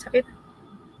kilay, sakit-sakit.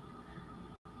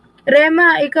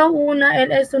 Rema, ikaw una,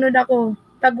 LS, sunod ako.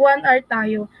 Tag 1 hour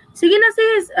tayo. Sige na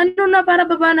sis, na para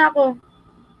baba na ako.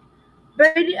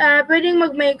 Pwedeng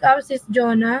mag-makeup sis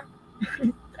Jonah.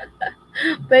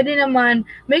 Pwede naman.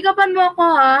 Make-upan mo ako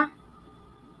ha.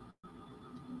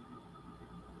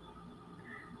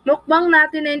 Mukbang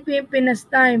natin 9 PM Pinas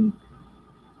time.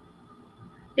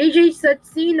 DJ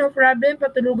Satsi, no problem,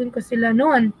 patulugin ko sila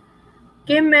noon.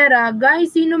 Kimera,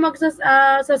 guys, sino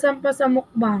magsasampa sa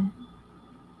mukbang?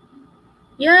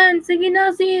 Yan, sige na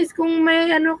sis, kung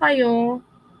may kayo,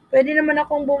 pwede naman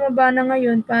akong bumaba na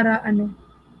ngayon para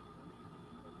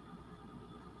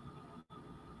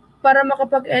para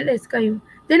makapag-LS kayo.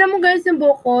 Tingnan mo guys yung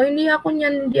buhok ko, hindi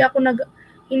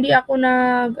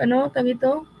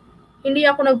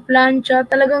ako nagplancha,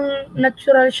 talagang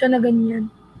natural siya na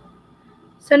ganyan.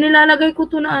 Sa nilalagay ko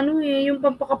to na yung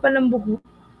pampakapal ng buhok.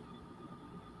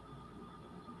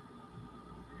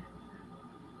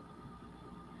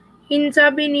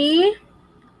 Sabi ni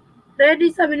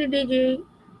DJ,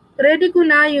 ready ko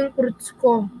na yung fruits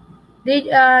ko.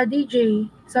 DJ,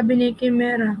 sabi ni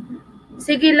Kimera.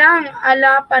 Sige lang,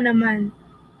 ala pa naman.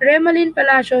 Remalyn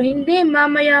Palacio, hindi,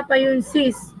 mamaya pa yun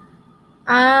sis.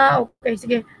 Okay,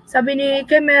 sige. Sabi ni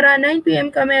Kimera, 9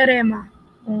 PM kami, Rema.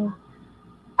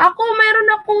 Ako,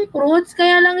 mayroon akong fruits,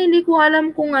 kaya lang hindi ko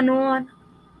alam kung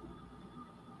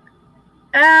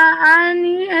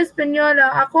Ani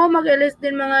Espanola, ako mag-LS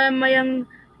din mga mayang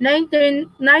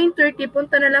 9:30,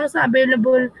 punta na lang sa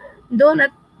available doon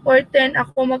at or 10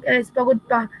 ako mag-LS, pagod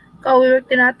pa. Ka-work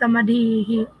tinatamad,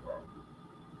 hihihi.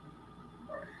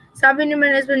 Sabi ni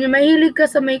Espanola, mahilig ka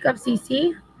sa makeup,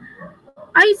 sisi?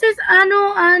 Ay sis,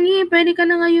 Ani, pwede ka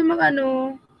na ngayon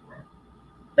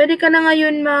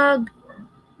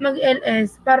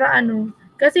mag-LS para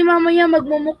kasi mamaya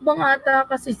magmumukbang ata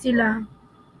kasi sila.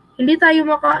 Hindi tayo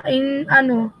makain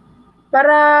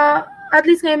para at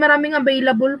least ngayon maraming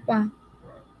available pa.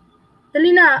 Dali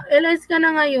na, LS ka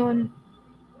na ngayon.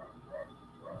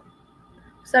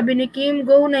 Sabi ni Kim,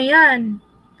 go na yan.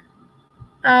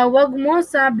 Wag mo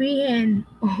sabihin.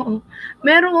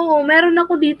 Meron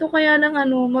ako dito kaya lang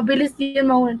mabilis din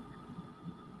mawala.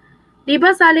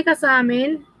 Diba sali ka sa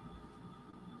amin?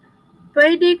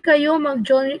 Pwede kayo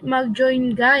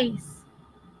mag-join guys.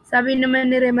 Sabi naman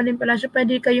ni Remalyn Palacio,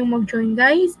 pwede kayong mag-join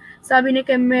guys. Sabi ni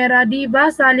Kimera, diba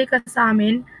sali ka sa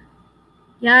amin?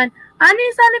 Yan. Ani,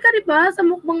 sali ka diba sa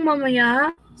mukbang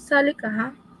mamaya? Sali ka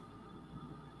ha?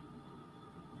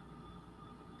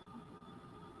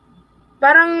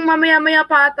 Parang mamaya-maya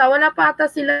pa ata, wala pa ata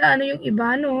sila ano yung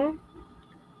iba, no?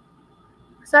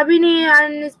 Sabi ni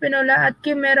Ann Espinola at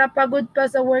Kimera, pagod pa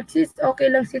sa work sis,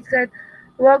 okay lang sis, kahit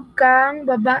huwag kang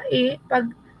babae pag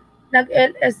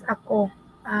nag-LS ako.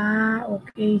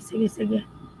 Okay. Sige.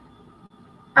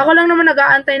 Ako lang naman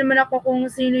nag-aantay naman ako kung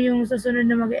sino yung susunod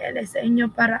na mag-LS sa inyo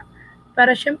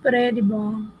para syempre, di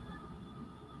ba?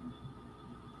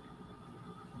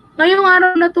 Ngayong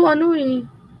araw na to,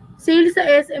 sale sa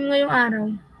SM ngayong araw.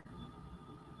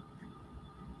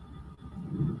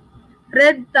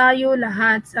 Red tayo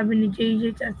lahat, sabi ni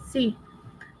JJ at C.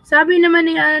 Sabi naman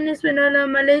ni Anis Pinola,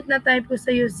 malate na type ko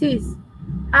sa'yo, sis.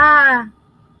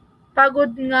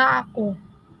 Pagod nga ako.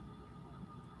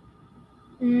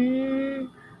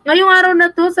 Ngayong araw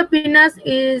na to sa Pinas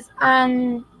is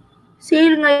ang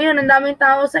sale ngayon. Ang daming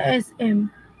tao sa SM.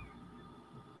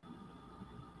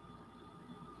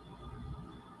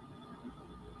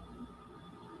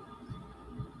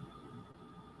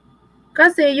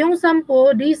 Kasi yung 10,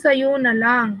 di sa'yo na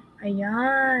lang.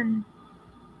 Ayan.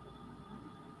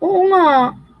 Oo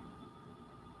nga.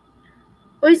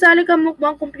 Uy, sali ka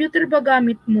mukbang, computer ba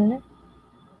gamit mo?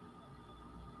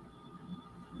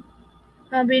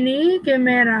 Sabi ni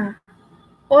Kimera.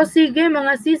 O sige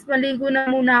mga sis, maligo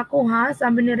na muna ako ha,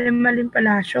 sabi ni Remalin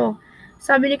Palacio.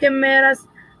 Sabi ni Kimera,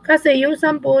 kasi yung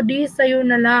 10, di sa'yo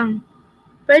na lang.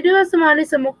 Pwede ba sumali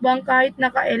sa mukbang kahit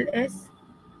naka-LS?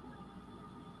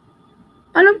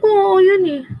 Alam ko, oo yun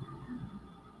eh.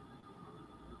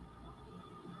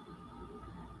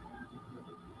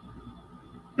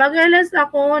 Mag-LS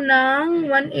ako ng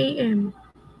 1 AM.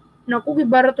 Naku,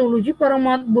 Gibaratology, parang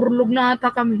burlog na ata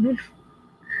kami nun.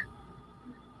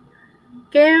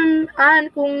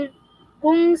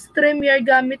 Kung StreamYard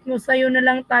gamit mo, sa'yo na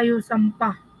lang tayo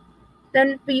sampa.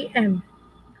 10 PM.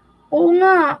 Oo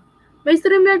nga. May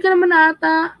StreamYard ka naman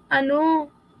ata,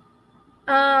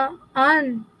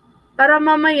 para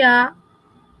mamaya,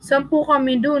 10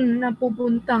 kami dun na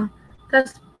pupunta.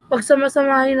 Tapos,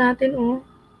 pagsamasamahin natin,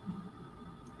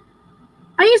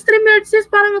 Ay, StreamYard sis,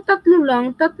 parang 3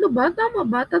 lang. 3 ba? Tama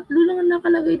ba? 3 lang ang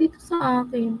nakalagay dito sa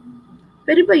akin.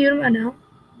 Pwede ba yun,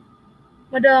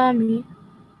 Madami.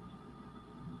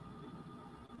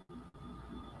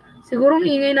 Siguro ang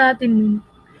ingay natin nun.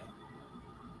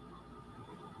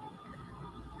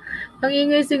 Ang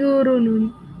ingay siguro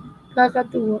nun.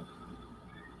 Kakatuwa.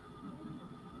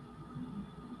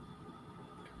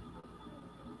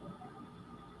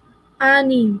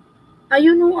 Anim.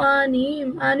 Ayun o,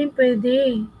 6. 6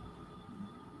 pwede.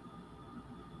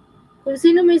 Kung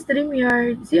sino may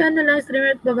StreamYard, si Ann na lang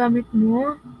StreamYard ba gamit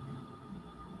mo?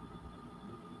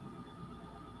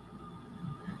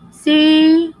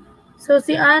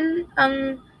 Si Ann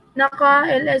ang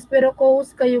naka-LS pero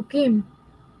co-host kayo, Kim.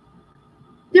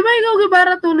 Di ba ikaw,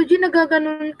 Gibaratology,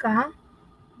 nagaganon ka?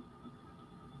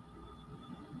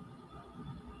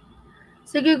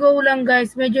 Sige, go lang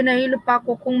guys. Medyo nahilo pa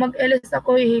ako. Kung mag-LS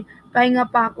ako, pahinga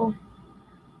pa ako.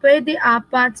 Pwede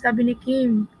 4, sabi ni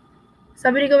Kim.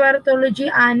 Sabi ni Gibaratology,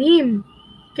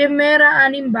 6. Kimera,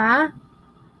 6 ba?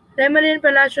 Remalin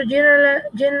Palacio,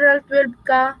 General 12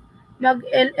 ka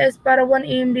mag-LS para 1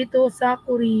 AM dito sa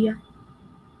Korea.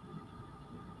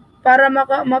 Para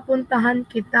mapuntahan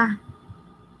kita.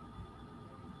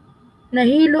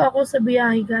 Nahilo ako sa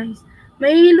biyahe, guys.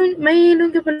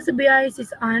 Mahilong ka pala sa biyahe, sis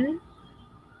Ann?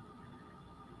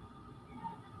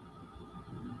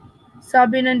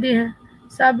 Sabi ng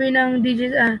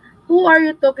DJ, who are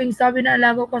you talking? Sabi na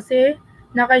alago kasi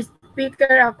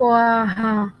naka-speaker ako,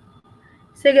 ha.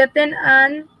 Sige, 10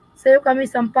 Ann, sa'yo kami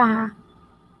 10 ha.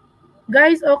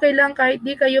 Guys, okay lang kahit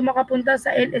di kayo makapunta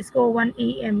sa LS ko 1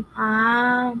 AM.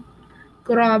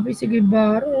 Grabe, sige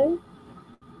baro.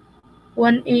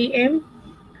 1 AM.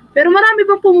 Pero marami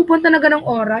bang pumupunta na ganong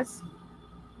oras?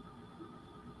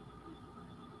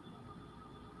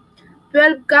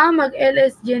 12 ka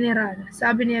mag-LS General.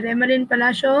 Sabi ni Remalin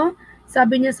Palacio,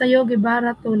 sabi niya sa'yo,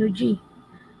 Gibaratology.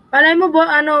 Palay mo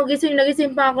ba,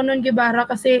 nagising pa ako nun, Gibara,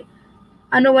 kasi,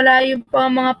 wala yung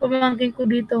mga pamangkin ko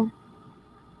dito.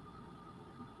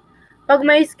 Pag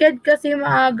may sked kasi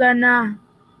maaga na,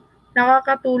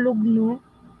 nakakatulog, no?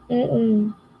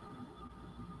 Oo.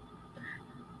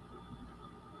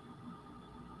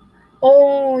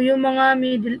 Oo, yung mga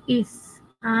Middle East.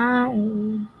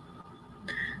 Oo.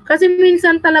 Kasi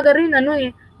minsan talaga rin,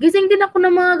 gising din ako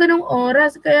ng mga ganong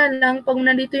oras, kaya lang, pag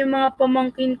nandito yung mga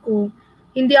pamangkin ko,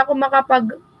 hindi ako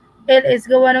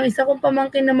makapag-LS gawa ng isa kong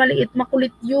pamangkin na maliit,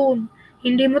 makulit yun.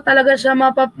 Hindi mo talaga siya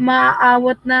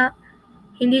maaawat na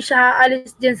hindi siya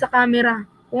aalis dyan sa camera.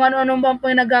 Kung ano-anong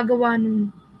bang nagagawa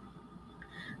nun.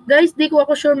 Guys, di ko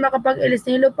ako sure makapag-LS.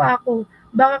 Nilo pa ako.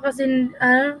 Baka kasi,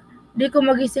 Di ko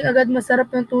magising agad, masarap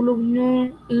ng tulog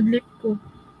nyo, idlip ko.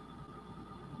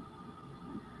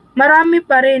 Marami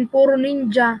pa rin, puro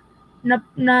ninja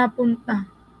napunta.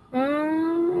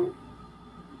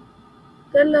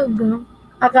 Talaga?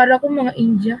 Akala ko mga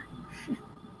India.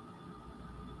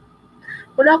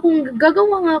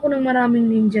 Gagawa nga ako ng maraming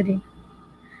ninja din.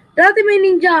 Dati may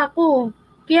ninja ako,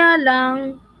 kaya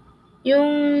lang,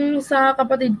 yung sa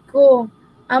kapatid ko,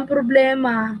 ang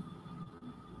problema,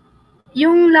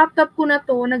 yung laptop ko na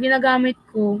to, na ginagamit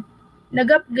ko,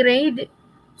 nag-upgrade.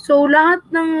 So, lahat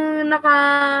ng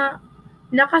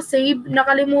naka-save,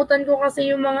 nakalimutan ko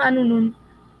kasi yung mga ano nun,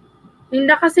 yung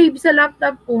naka-save sa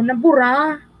laptop ko,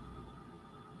 nabura.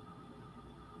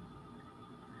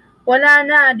 Wala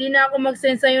na, di na ako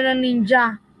mag-send sa'yo ng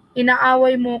ninja.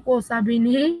 Inaaway mo ko, sabi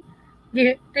ni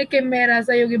Kimera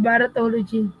sa Yogi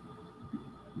Baratology.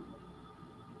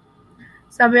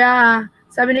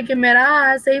 Sabi ni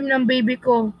Kimera, save ng baby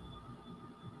ko.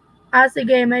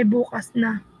 Sige, may bukas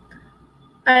na.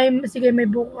 Sige, may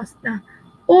bukas na.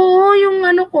 Oo, yung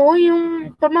ano ko,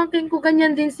 yung pamangkin ko,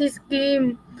 ganyan din si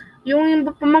Kim. Yung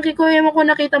pamangkin ko, yung ako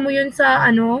nakita mo yun sa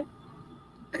ano,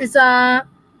 sa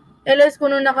LS ko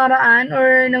nung nakaraan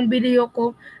or ng video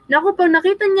ko. Naku, pag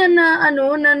nakita niya na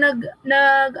ano, na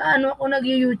ako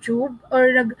nag-YouTube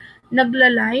or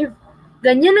nagla-live,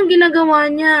 ganyan ang ginagawa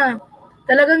niya.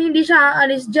 Talagang hindi siya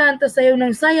aalis dyan, tapos sayaw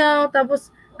ng sayaw, tapos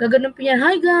gaganapin yan,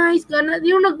 hi guys,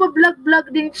 yung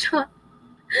nagpa-vlog din siya.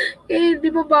 Di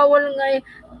ba bawal nga eh.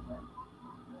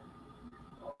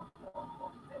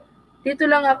 Dito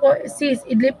lang ako, sis,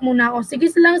 idlip muna ako. Sige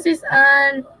lang sis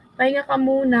Ann, pahinga ka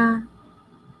muna.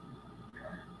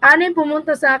 Ano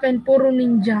pumunta sa akin, puro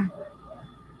ninja.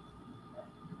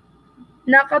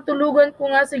 Nakatulugan ko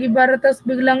nga si Gibara, tas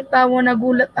biglang tawa,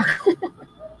 nagulat ako.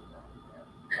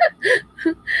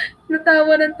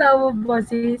 Natawa ng tawa ba,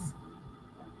 sis?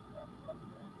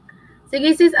 Sige,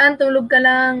 sis Ann, tulog ka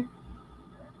lang.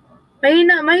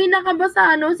 Mahina ka ba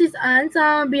sa ano, sis Ann,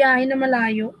 sa biyahe na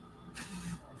malayo?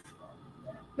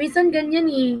 Minsan ganyan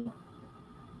eh.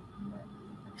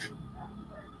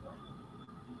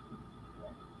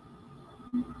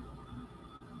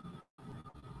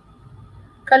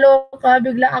 Kaloka,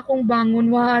 bigla akong bangon.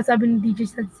 Sabi ni DJ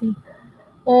Sadsi.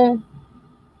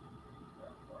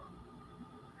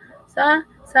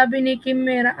 Sabi ni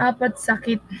Kimera, 4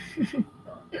 sakit.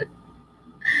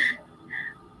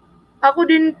 Ako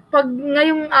din, pag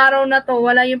ngayong araw na to,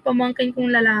 wala yung pamangkin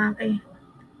kong lalaki.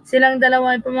 Silang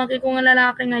dalawa yung pamangkin kong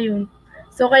lalaki ngayon.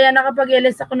 So, kaya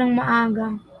nakapag-LS ako ng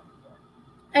maaga.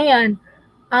 Ayan,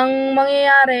 ang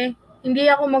mangyayari, hindi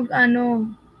ako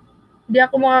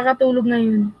makakatulog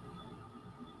ngayon.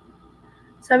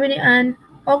 Sabi ni Ann,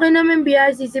 okay naman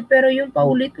biyahe, sisi, pero yung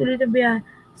paulit-ulit na biyahe,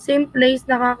 same place,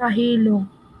 nakakahilo.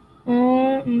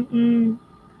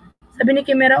 Sabi ni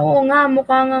Kimera, oo nga,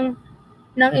 mukhang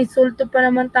nang insulto pa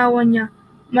naman tawa niya.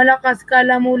 Malakas,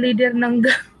 kala mo leader ng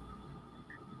gang.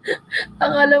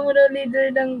 Akala mo daw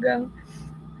leader ng gang.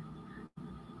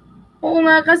 Oo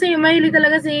nga, kasi mahilig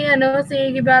talaga si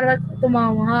Gibara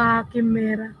tumawa,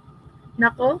 Kimera.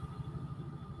 Nako.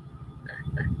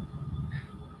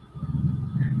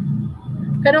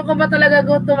 Ganun ka ba talaga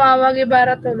tumawa,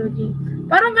 Gibaratology?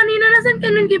 Parang kanina, nasan ka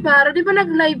nun, Gibara? Di ba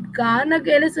nag-live ka?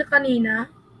 Nag-LS ka kanina?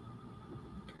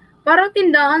 Parang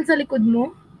tindahan sa likod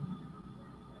mo?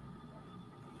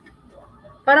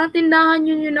 Parang tindahan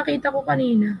yun yung nakita ko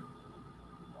kanina.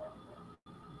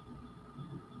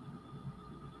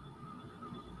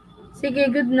 Sige,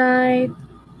 good night.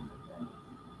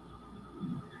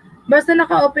 Basta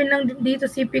naka-open lang dito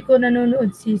si Pico,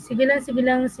 nanonood sis. Sige lang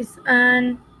sis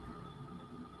Ann.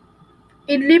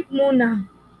 Idlip muna.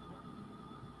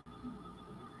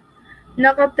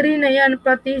 Naka-3 na yan,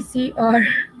 pati CR.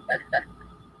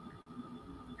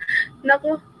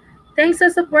 Naku, thanks sa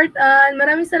support, Ann.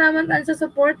 Maraming salamat, Ann, sa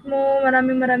support mo.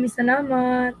 Maraming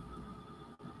salamat.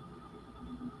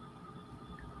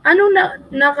 Ano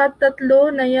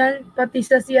nakatatlo na yan, pati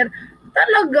sa CR.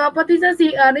 Talaga, pati sa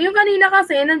CR. Yung kanina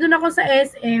kasi, nandun ako sa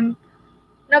SM.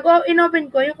 Inopen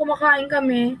ko, yung kumakain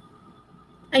kami.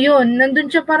 Ayun,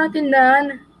 nandun siya parang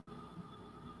tindahan.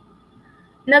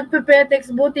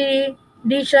 Nagpe-petex, buti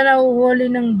di siya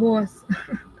nahuhuli ng boss.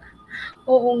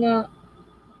 Oo nga.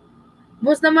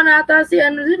 Boss naman ata si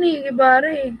dun eh, Gibara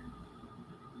eh.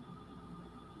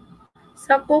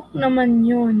 Sakok naman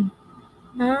yun.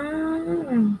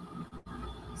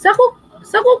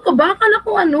 Sakok ka ba? Akala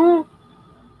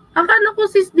ko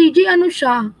sis DJ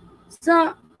siya.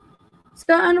 Sa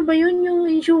ano ba yun, yung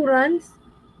insurance?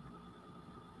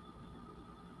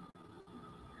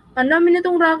 Ang dami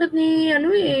nitong racket ni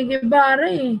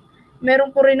Gibara eh.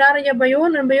 Merong purinarya ba yun?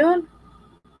 Ano ba yun?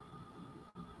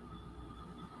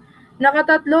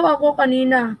 Nakatatlo ako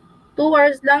kanina. 2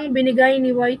 hours lang binigay ni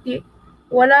Whitey.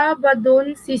 Wala ba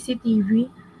doon CCTV?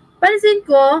 Pansin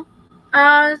ko,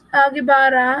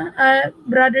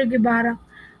 Brother Gibara,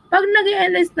 pag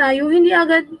nag-LS tayo, hindi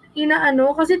agad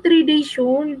inaano kasi 3 days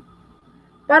yun.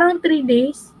 Parang 3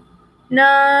 days na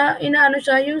inaano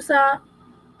siya yung sa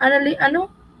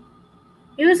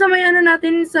yung sa may ano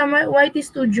natin sa YT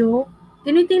Studio,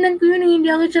 tinitingnan ko yun,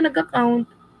 hindi agad siya nag-account.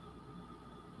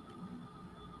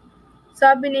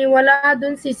 Sabi ni wala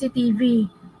doon CCTV.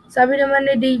 Sabi naman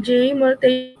ni DJ,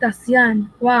 multitask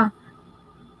yan. Wow.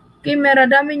 Camera,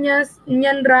 dami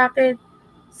niyan racket.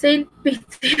 Saint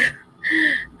Peter.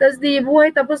 Tapos di buhay,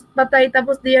 tapos patay,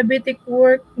 tapos diabetic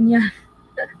work niya.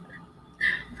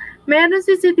 Meron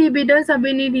CCTV doon,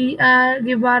 sabi ni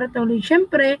Guevara Toli.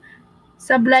 Siyempre,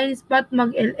 sa blind spot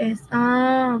mag-LS.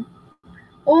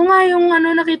 Oo nga, yung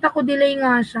nakita ko, delay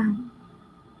nga siya.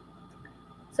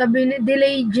 Sabi ni,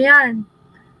 delay dyan.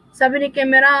 Sabi ni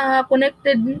camera,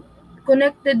 connected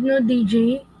no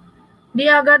DJ. Di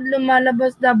agad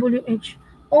lumalabas WH.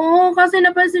 Oo, kasi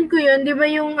napansin ko yun, di ba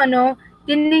yung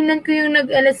tinignan ko yung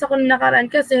nag-LS ako na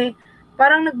nakaraan kasi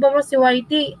parang nagbawas si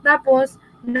YT. Tapos,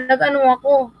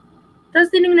 ako. Tapos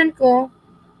tinignan ko,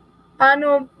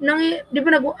 di ba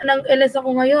nag-LS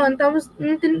ako ngayon, tapos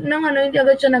hindi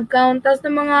agad siya nag-count, tapos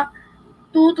ng mga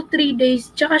 2 to 3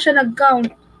 days, tsaka siya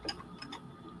nag-count.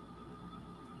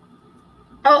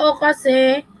 Oo,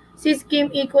 kasi si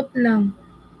scheme ikot lang.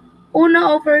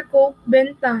 Una offer ko,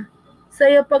 benta.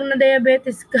 Sa'yo pag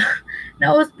na-diabetes ka,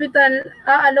 na hospital,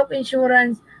 aalok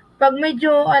insurance. Pag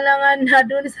medyo alangan na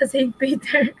doon sa St.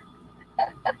 Peter.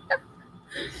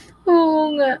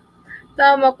 Oo nga.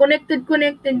 Tama, connected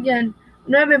yan.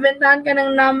 Bebentahan ka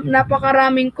ng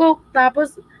napakaraming coke,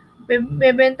 tapos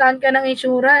bebentahan ka ng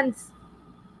insurance.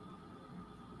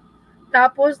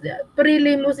 Tapos,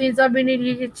 pre-limousine, sabi ni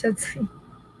Gigi Chatsi.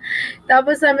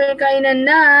 Tapos sabi ni kainan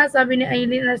na, sabi ni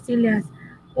Aileen Arcillas.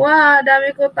 Wow,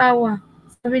 dami ko tawa.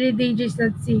 Sabi ni DJ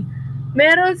Chatsi.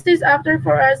 Meron sis after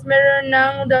 4 hours, meron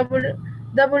ng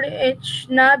WH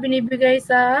na binibigay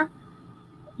sa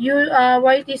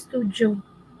YT Studio.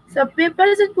 Sa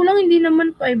pansin ko lang, hindi naman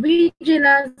pa. BJ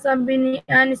lang, sabi ni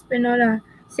Anis Penola.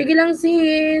 Sige lang,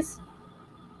 sis.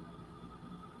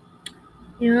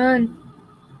 Yan.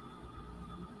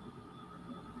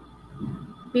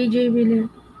 BJ Billy.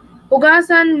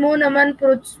 Hugasan mo naman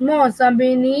fruits mo,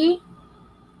 sabi ni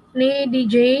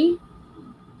DJ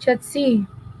Chatsi.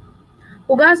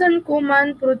 Hugasan ko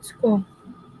man fruits ko.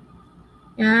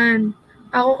 Yan.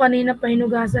 Ako kanina pa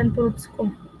hinugasan fruits ko.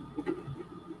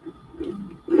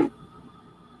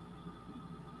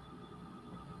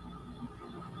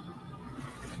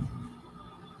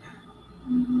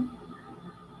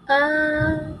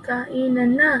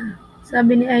 Kainan na,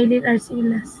 sabi ni Aileen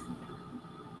Arcillas.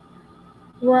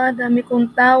 Wow, dami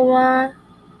kong tawa.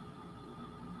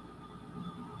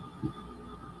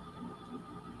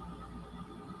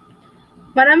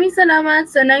 Maraming salamat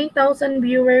sa 9,000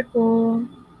 viewer ko.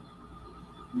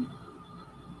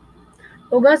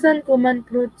 Hugasan ko man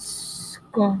fruits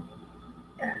ko.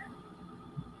 Yeah.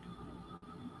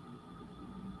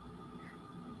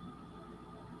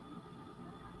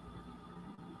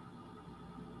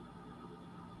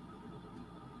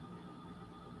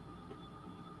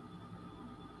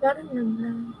 Parang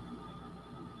lang.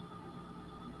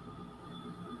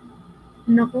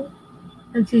 Naku,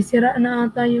 nagsisira na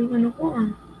ata yung ko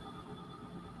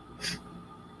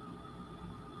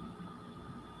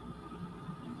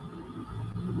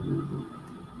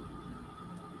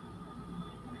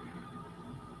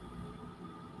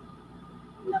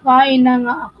Nakain na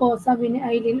nga ako, sabi ni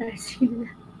Aileen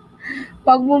Arcila.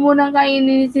 Pag mo munang kainin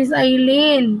ni Sis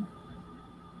Aileen.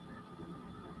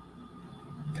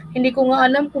 Hindi ko nga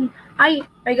alam kung,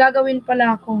 may gagawin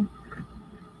pala ako.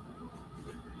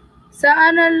 Sa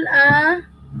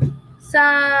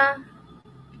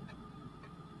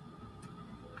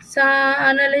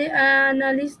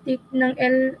analytic ng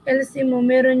LC mo,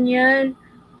 meron yan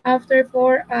after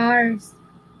 4 hours.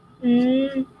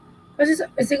 Kasi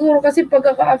siguro kasi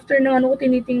pagkaka-after ng ko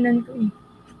tinitingnan ko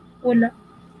Wala.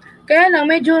 Kaya lang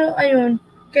medyo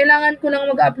kailangan ko lang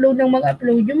mag-upload. Yung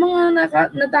mga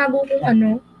natago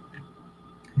kong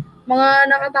mga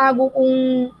nakatago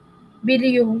kong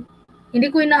video, hindi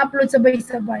ko ina-upload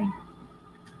sabay-sabay.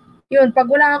 Yun, pag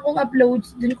wala akong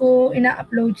uploads, dun ko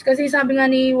ina-upload. Kasi sabi nga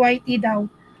ni YT daw,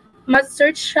 mas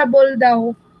searchable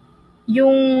daw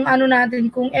yung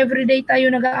natin kung everyday tayo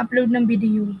nag-upload ng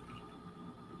video.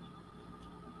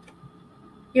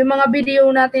 Yung mga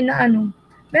video natin na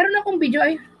meron akong video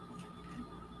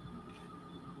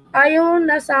ayaw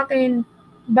na sa akin,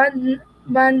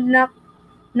 band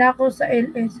na ako sa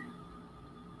LS.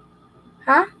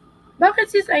 Ha? Bakit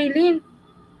sis Aileen?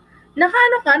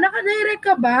 Naka-ano ka? Naka-direct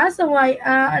ka ba sa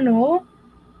ano?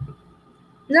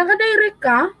 Naka-direct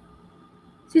ka?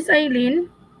 Sis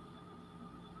Aileen?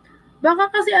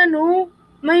 Baka kasi ano,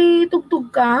 may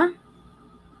tugtog ka?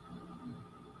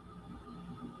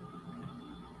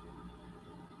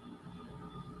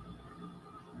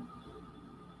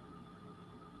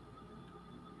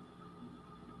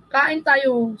 Kain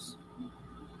tayo.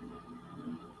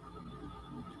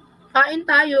 Kain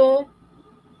tayo.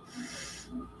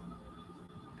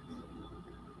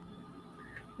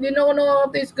 Hindi na ako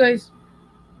nakaka-taste, guys.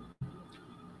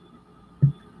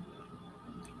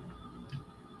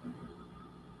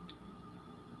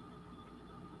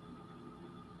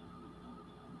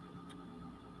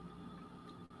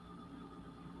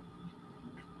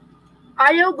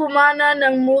 Ayaw gumana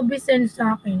ng movie send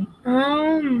sa akin.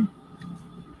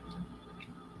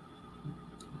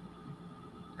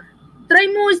 Try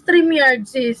mo StreamYard,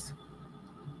 sis.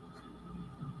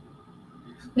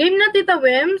 Game na, Tita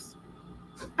Wems?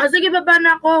 Sige, baba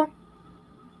na ako.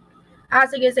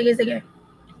 Sige.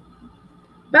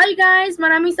 Bye, guys.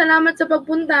 Maraming salamat sa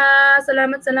pagpunta.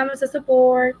 Salamat sa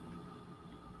support.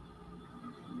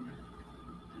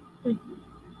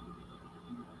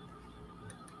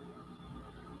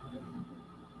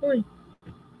 Uy.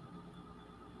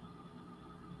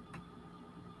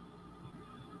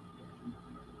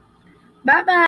 Bye-bye.